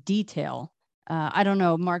detail. I don't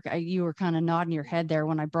know, Mark, you were kind of nodding your head there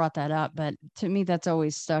when I brought that up, but to me, that's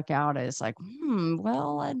always stuck out as like,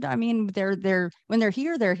 well, I mean, they're when they're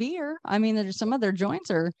here. I mean, there's some of their joints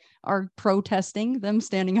are protesting them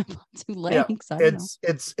standing up on two legs. Yeah,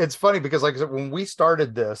 it's funny because, like I said, when we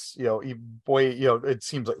started this, it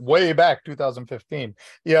seems like way back 2015.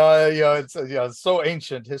 It's so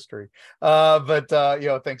ancient history. But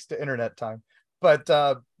thanks to internet time.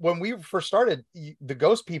 But when we first started, the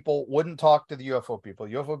ghost people wouldn't talk to the UFO people.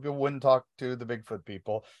 UFO people wouldn't talk to the Bigfoot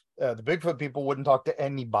people. The Bigfoot people wouldn't talk to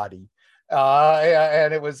anybody.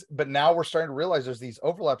 And it was, but now we're starting to realize there's these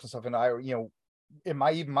overlaps and stuff. And in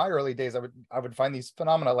my early days, I would find these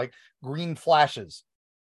phenomena like green flashes.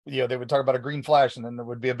 They would talk about a green flash, and then there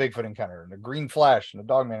would be a Bigfoot encounter, and a green flash, and a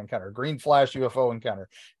Dogman encounter, a green flash UFO encounter.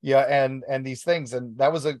 Yeah, and these things, and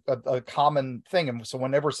that was a common thing. And so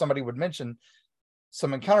whenever somebody would mention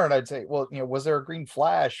some encounter, and I'd say, well, was there a green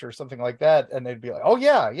flash or something like that? And they'd be like, oh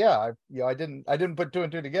yeah. I didn't put two and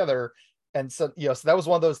two together. And so, so that was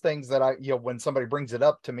one of those things that when somebody brings it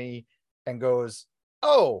up to me and goes,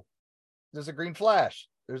 oh, there's a green flash.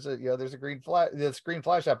 There's a green flash. This green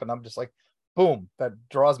flash happened. I'm just like, boom, that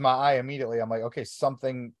draws my eye immediately. I'm like, okay,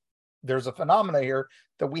 there's a phenomena here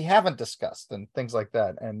that we haven't discussed and things like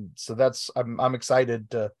that. And so I'm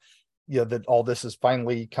excited to, that all this is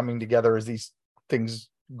finally coming together as these things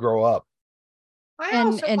grow up.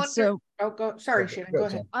 Sorry, Shannon, go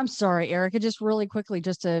ahead. I'm sorry, Erica, just really quickly,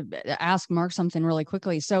 just to ask Mark something really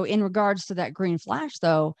quickly. So in regards to that green flash,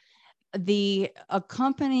 though, the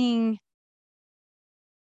accompanying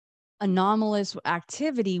anomalous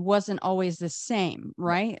activity wasn't always the same,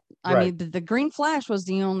 right? I mean, the green flash was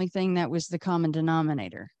the only thing that was the common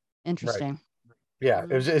denominator. Interesting. Right. Yeah,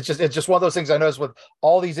 it's just one of those things I noticed with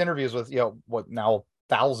all these interviews with what now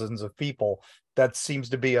thousands of people. That seems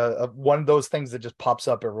to be a one of those things that just pops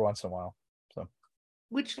up every once in a while. So,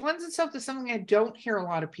 which lends itself to something I don't hear a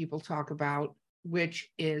lot of people talk about, which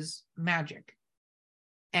is magic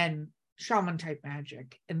and shaman type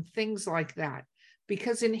magic and things like that.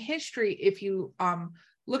 Because in history, if you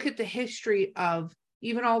look at the history of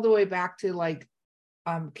even all the way back to like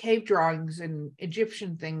cave drawings and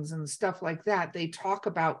Egyptian things and stuff like that, they talk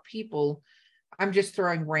about people. I'm just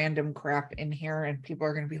throwing random crap in here and people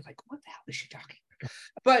are going to be like, what the hell is she talking about?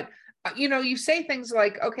 But, you say things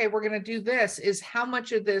like, okay, we're going to do this. Is how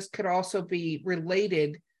much of this could also be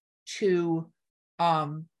related to,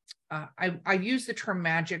 I use the term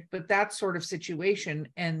magic, but that sort of situation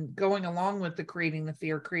and going along with the creating the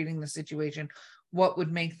fear, creating the situation, what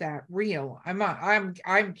would make that real?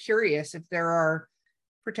 I'm curious if there are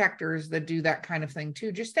protectors that do that kind of thing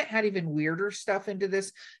too, just to add even weirder stuff into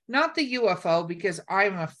this. Not the UFO, because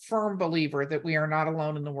I'm a firm believer that we are not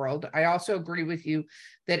alone in the world. I also agree with you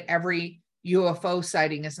that every UFO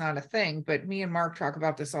sighting is not a thing, but me and Mark talk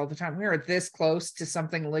about this all the time. We are this close to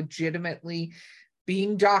something legitimately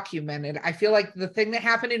being documented. I feel like the thing that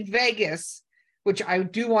happened in Vegas, which I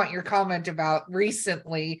do want your comment about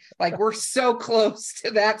recently, like we're so close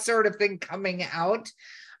to that sort of thing coming out.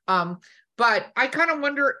 But I kind of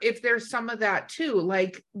wonder if there's some of that too,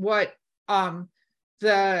 like what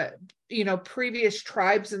the previous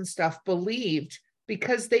tribes and stuff believed,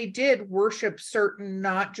 because they did worship certain,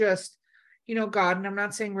 not just God, and I'm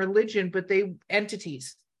not saying religion, but they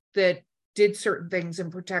entities that did certain things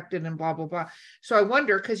and protected and blah blah blah. So I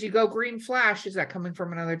wonder, because you go green flash, is that coming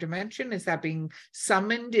from another dimension? Is that being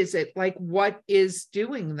summoned? Is it like, what is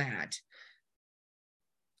doing that?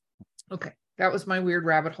 Okay. That was my weird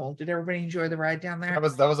rabbit hole. Did everybody enjoy the ride down there? That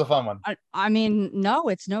was a fun one. I mean,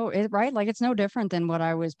 no, right. Like, it's no different than what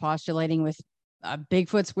I was postulating with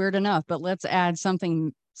Bigfoot's weird enough, but let's add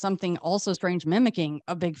something also strange mimicking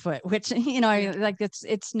a Bigfoot, which, like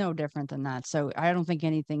it's no different than that. So I don't think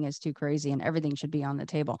anything is too crazy, and everything should be on the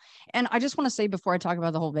table. And I just want to say, before I talk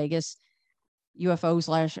about the whole Vegas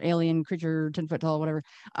UFO / alien creature, 10 foot tall, whatever,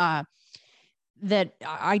 that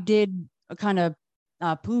I did kind of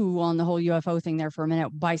poo on the whole UFO thing there for a minute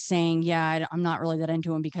by saying, yeah, I'm not really that into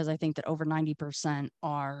them, because I think that over 90%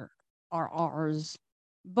 are ours,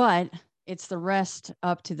 but it's the rest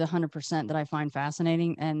up to the 100% that I find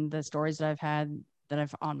fascinating. And the stories that I've had, that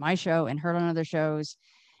I've on my show and heard on other shows,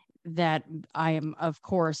 that I am, of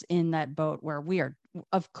course, in that boat where we are,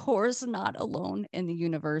 of course, not alone in the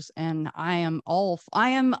universe. And I am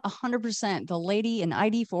 100% the lady in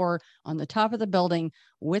ID4 on the top of the building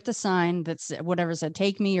with the sign that's whatever said,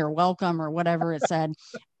 take me or welcome or whatever it said.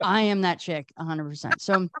 I am that chick 100%.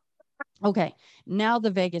 So, okay, now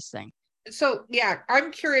the Vegas thing. So yeah,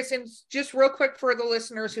 I'm curious, and just real quick for the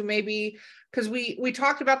listeners who maybe, because we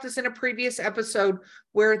talked about this in a previous episode,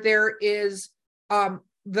 where there is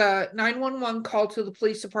the 911 call to the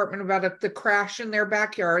police department about the crash in their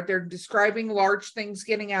backyard. They're describing large things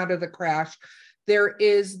getting out of the crash. There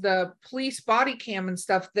is the police body cam and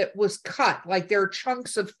stuff that was cut. Like, there are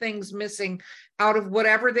chunks of things missing out of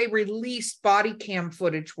whatever they released body cam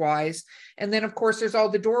footage wise. And then, of course, there's all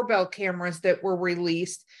the doorbell cameras that were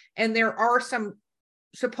released. And there are some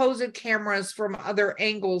supposed cameras from other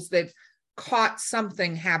angles that caught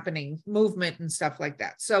something happening, movement and stuff like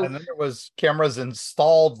that. So, and then there was cameras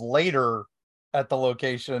installed later at the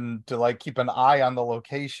location to like keep an eye on the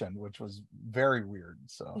location, which was very weird.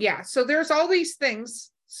 So yeah, so there's all these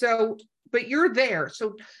things. So, but you're there.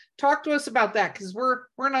 So talk to us about that, because we're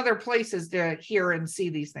in other places to hear and see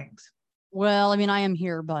these things. Well, I mean, I am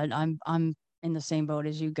here, but I'm in the same boat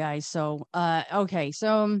as you guys. So okay.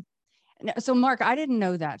 So Mark, I didn't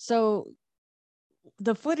know that. So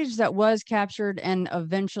the footage that was captured and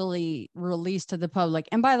eventually released to the public,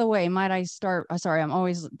 and by the way, might I start, sorry, I'm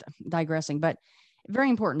always digressing, but very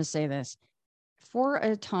important to say this. For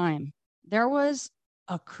a time, there was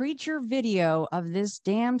a creature video of this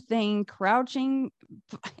damn thing crouching.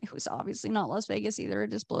 It was obviously not Las Vegas either.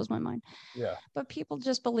 It just blows my mind. yeah, but people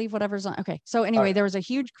just believe whatever's on. Okay. So anyway, there was a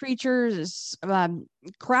huge creature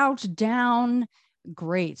crouched down.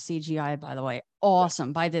 Great CGI, by the way.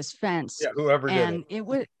 Awesome, by this fence. Yeah, whoever did and it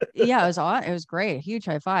was yeah, it was great. A huge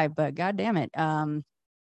high five, but god damn it.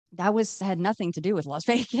 That had nothing to do with Las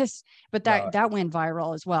Vegas, but that went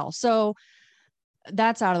viral as well. So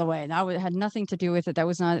that's out of the way. That had nothing to do with it. That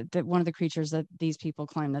was not one of the creatures that these people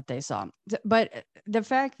claim that they saw. But the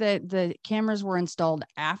fact that the cameras were installed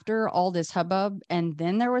after all this hubbub and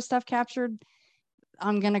then there was stuff captured,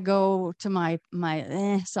 I'm going to go to my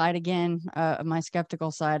side again, my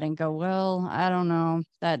skeptical side, and go, well, I don't know.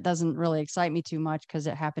 That doesn't really excite me too much because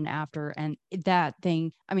it happened after. And that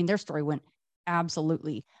thing, I mean, their story went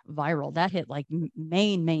absolutely viral. That hit like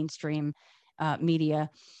mainstream media.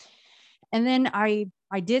 And then I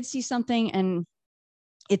did see something, and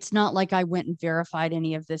it's not like I went and verified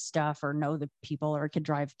any of this stuff or know the people or could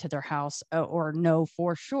drive to their house or know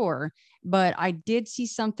for sure. But I did see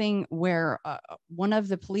something where one of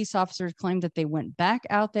the police officers claimed that they went back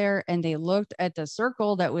out there and they looked at the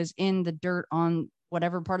circle that was in the dirt on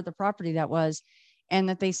whatever part of the property that was. And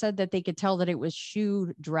that they said that they could tell that it was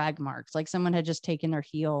shoe drag marks, like someone had just taken their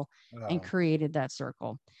heel and created that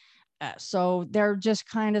circle. So there just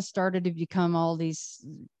kind of started to become all these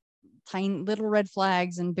tiny little red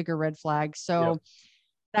flags and bigger red flags. So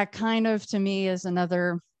that kind of, to me, is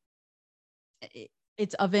another,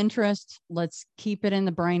 it's of interest. Let's keep it in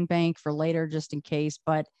the brain bank for later, just in case.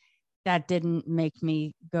 But that didn't make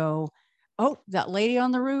me go, oh, that lady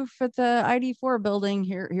on the roof at the ID4 building,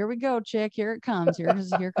 here we go, chick, here it comes,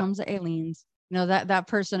 here comes the aliens. That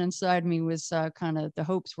person inside me was kind of, the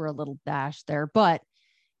hopes were a little dashed there. But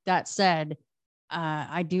that said,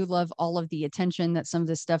 I do love all of the attention that some of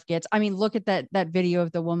this stuff gets. I mean, look at that video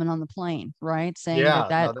of the woman on the plane, right? Saying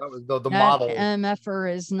that was the that model.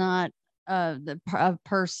 MFer is not a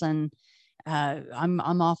person. I'm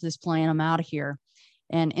off this plane. I'm out of here.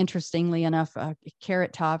 And interestingly enough,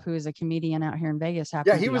 Carrot Top, who is a comedian out here in Vegas,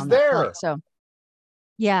 happened to be was on there. That flight. So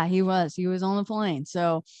yeah, he was on the plane.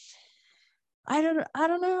 So I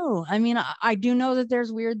don't know. I mean, I do know that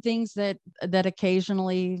there's weird things that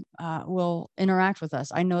occasionally will interact with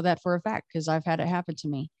us. I know that for a fact because I've had it happen to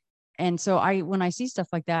me. And so when I see stuff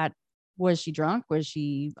like that, was she drunk? Was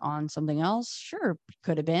she on something else? Sure,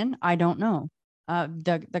 could have been. I don't know.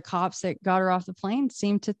 The cops that got her off the plane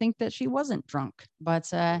seemed to think that she wasn't drunk, but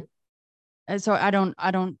so I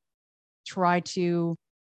don't try to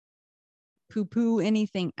poo-poo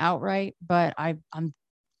anything outright, but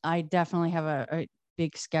I definitely have a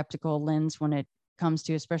big skeptical lens when it comes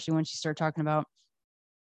to, especially when she started talking about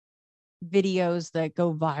videos that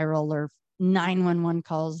go viral or 911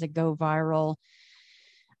 calls that go viral.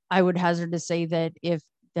 I would hazard to say that if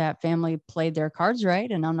that family played their cards right,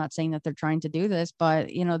 and I'm not saying that they're trying to do this, but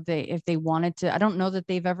if they wanted to, I don't know that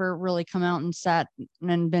they've ever really come out and sat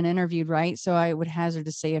and been interviewed, right? So I would hazard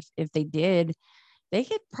to say if they did, they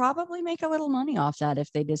could probably make a little money off that if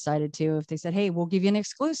they decided to, if they said, hey, we'll give you an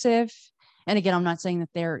exclusive. And again, I'm not saying that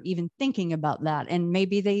they're even thinking about that. And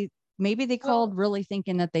maybe they called really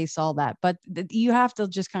thinking that they saw that, but you have to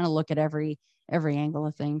just kind of look at every angle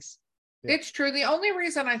of things. Yeah. It's true. The only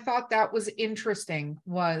reason I thought that was interesting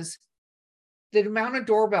was the amount of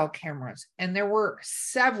doorbell cameras, and there were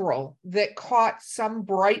several that caught some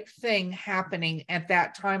bright thing happening at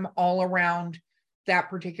that time all around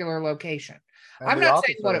that particular location. And I'm not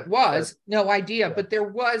saying what it was, no idea, but there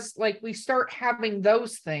was, like, we start having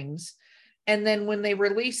those things. And then when they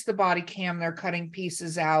release the body cam, they're cutting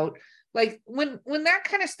pieces out. Like when that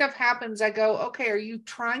kind of stuff happens, I go, okay, are you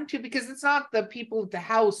trying to, because it's not the people at the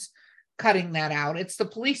house cutting that out, it's the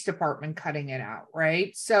police department cutting it out,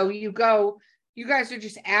 right? So you guys are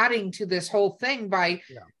just adding to this whole thing by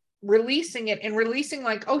releasing it and releasing,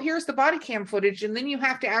 like, oh, here's the body cam footage, and then you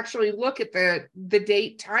have to actually look at the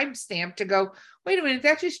date timestamp to go, wait a minute,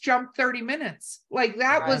 that just jumped 30 minutes. Like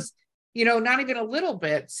that was, not even a little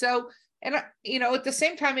bit. So, and at the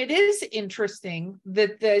same time, it is interesting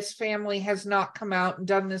that this family has not come out and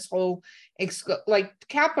done this whole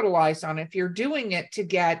capitalize on it. If you're doing it to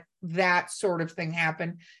get that sort of thing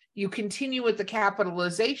happen, you continue with the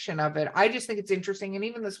capitalization of it. I just think it's interesting. And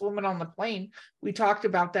even this woman on the plane, we talked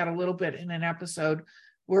about that a little bit in an episode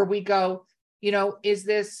where we go, is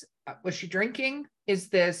this, was she drinking? Is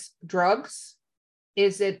this drugs?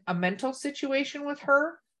 Is it a mental situation with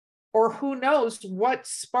her? Or who knows what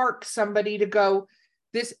sparked somebody to go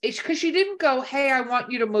this, because she didn't go, hey, I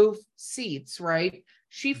want you to move seats, right?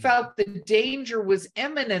 She felt the danger was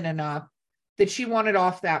imminent enough that she wanted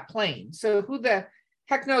off that plane. So who the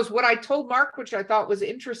heck knows? What I told Mark, which I thought was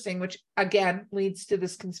interesting, which again leads to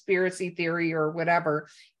this conspiracy theory or whatever,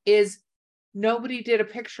 is nobody did a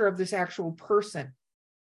picture of this actual person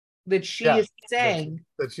that she is saying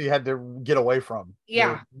that she had to get away from.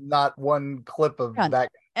 Yeah. Not one clip of that.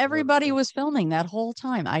 Everybody was filming that whole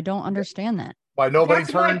time. I don't understand that. Why nobody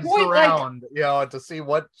turns around, to see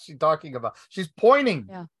what she's talking about. She's pointing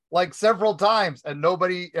like several times, and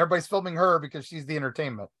everybody's filming her because she's the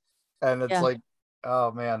entertainment. And it's like,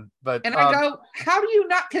 oh man. But and I go, how do you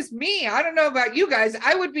not? Because I don't know about you guys,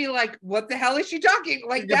 I would be like, what the hell is she talking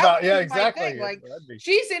like that? Yeah, exactly. Like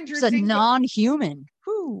she's interesting. It's a non-human.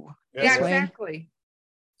 Whew. Yeah, exactly.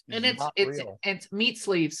 And it's meat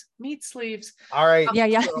sleeves. All right.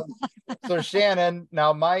 Yeah. So Shannon,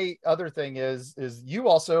 now my other thing is you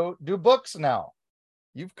also do books now.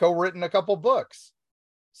 You've co-written a couple books.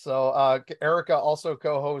 So Erica also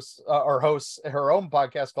co-hosts or hosts her own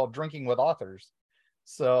podcast called Drinking with Authors.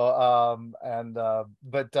 So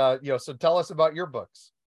so tell us about your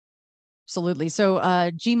books. Absolutely. So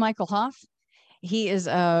G. Michael Hoff, he's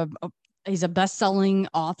a best-selling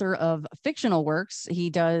author of fictional works. He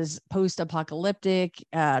does post-apocalyptic,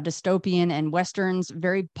 dystopian, and westerns.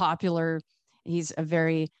 Very popular. He's a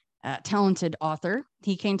very talented author.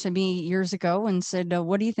 He came to me years ago and said,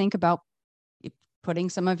 "What do you think about putting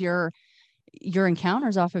some of your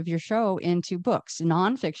encounters off of your show into books,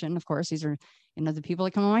 nonfiction?" Of course, these are the people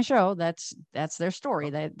that come on my show. That's their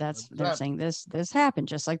story. They're saying this happened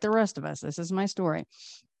just like the rest of us. This is my story.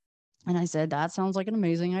 And I said, that sounds like an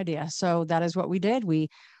amazing idea. So that is what we did. We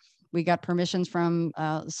we got permissions from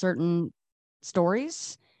certain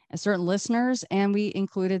stories and certain listeners, and we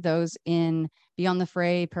included those in Beyond the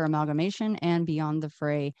Fray Paramalgamation and Beyond the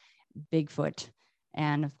Fray Bigfoot.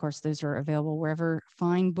 And of course, those are available wherever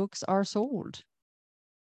fine books are sold.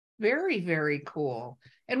 Very, very cool.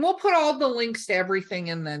 And we'll put all the links to everything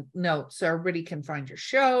in the notes so everybody can find your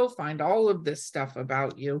show, find all of this stuff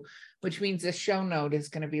about you, which means the show note is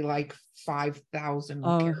going to be like 5,000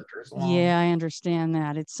 characters long. Yeah, I understand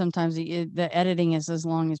that. It's sometimes the editing is as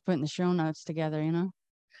long as putting the show notes together, you know?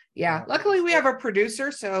 Yeah. Luckily we have a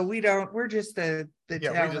producer, so we're just the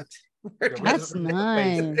talent. That's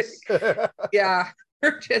nice. Yeah.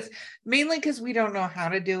 We're just mainly because we don't know how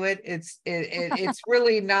to do it. It's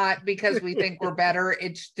really not because we think we're better.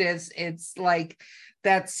 It's like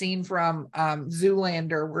that scene from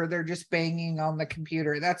Zoolander where they're just banging on the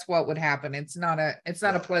computer. That's what would happen. It's not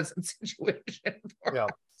a pleasant situation. Yeah,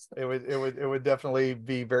 it would definitely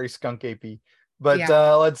be very skunk apey. But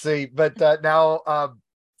let's see. But now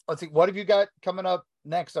let's see. What have you got coming up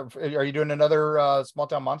next? Are you doing another Small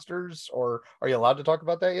Town Monsters, or are you allowed to talk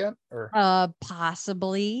about that yet? Or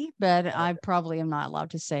possibly, but I probably am not allowed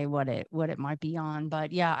to say what it might be on.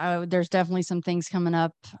 But yeah, there's definitely some things coming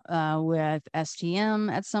up with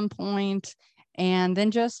STM at some point, and then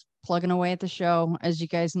just plugging away at the show. As you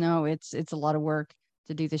guys know, it's a lot of work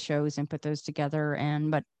to do the shows and put those together,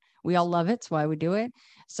 but we all love it. It's why we do it.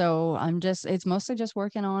 So it's mostly just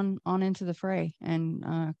working on Into the Fray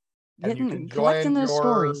and collecting those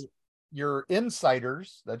stories. Your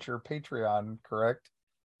insiders, that's your Patreon, correct?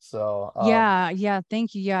 So yeah,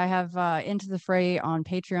 thank you. Yeah, I have Into the Fray on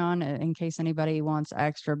Patreon in case anybody wants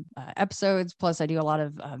extra episodes. Plus, I do a lot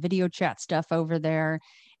of video chat stuff over there.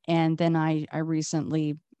 And then I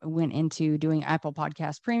recently went into doing Apple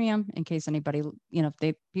Podcast Premium in case anybody,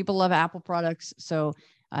 people love Apple products. So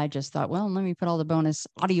I just thought, well, let me put all the bonus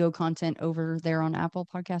audio content over there on Apple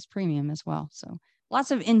Podcast Premium as well. So lots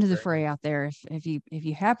of Into the Fray out there. If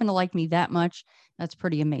you happen to like me that much, that's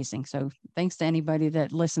pretty amazing. So thanks to anybody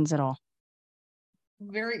that listens at all.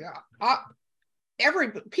 Very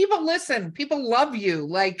people listen. People love you.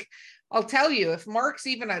 Like, I'll tell you, if Mark's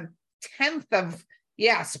even a 10th of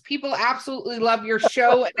yes, people absolutely love your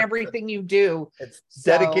show and everything you do. It's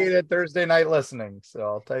dedicated Thursday night listening. So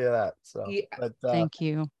I'll tell you that. So yeah. But, thank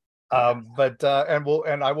you.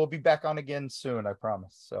 And I will be back on again soon, I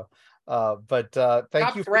promise. So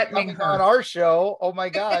thank you for coming on our show. Oh my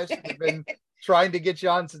gosh, we've been trying to get you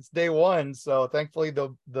on since day one. So thankfully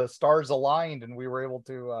the stars aligned and we were able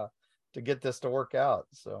to get this to work out.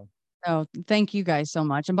 So thank you guys so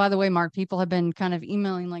much. And by the way, Mark, people have been kind of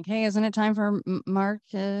emailing like, hey, isn't it time for Mark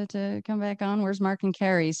to come back on? Where's Mark and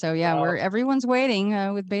Carrie? So yeah, everyone's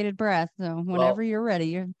waiting with bated breath. So whenever you're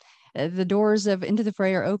ready, the doors of Into the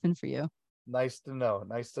Fray are open for you. Nice to know.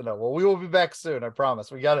 Well, we will be back soon. I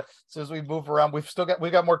promise. We got to, as soon as we move around, we've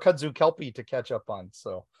got more kudzu kelpie to catch up on.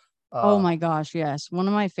 So, oh my gosh, yes, one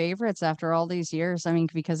of my favorites after all these years. I mean,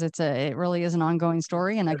 because it really is an ongoing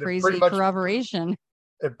story and a crazy corroboration.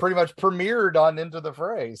 It pretty much premiered on Into the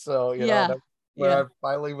Fray, so that's where I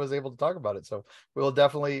finally was able to talk about it. So we'll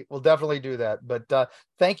definitely do that. But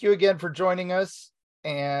thank you again for joining us,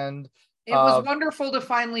 and it was wonderful to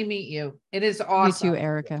finally meet you. It is awesome. You too,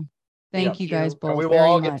 Erica. Thank you guys both. And we will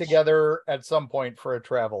all get together at some point for a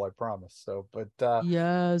travel, I promise. So, but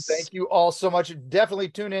yes, thank you all so much. Definitely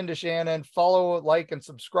tune in to Shannon. Follow, like, and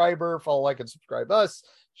subscribe her. Follow, like, and subscribe us.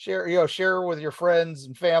 Share with your friends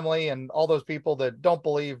and family and all those people that don't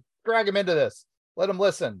believe. Drag them into this. Let them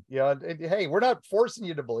listen. Hey, we're not forcing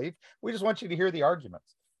you to believe. We just want you to hear the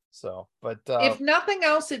arguments. So, but if nothing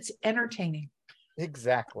else, it's entertaining.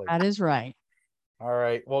 Exactly. That is right. All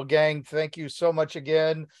right. Well, gang, thank you so much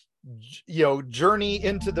again. Journey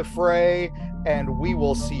into the fray, and we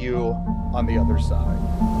will see you on the other side.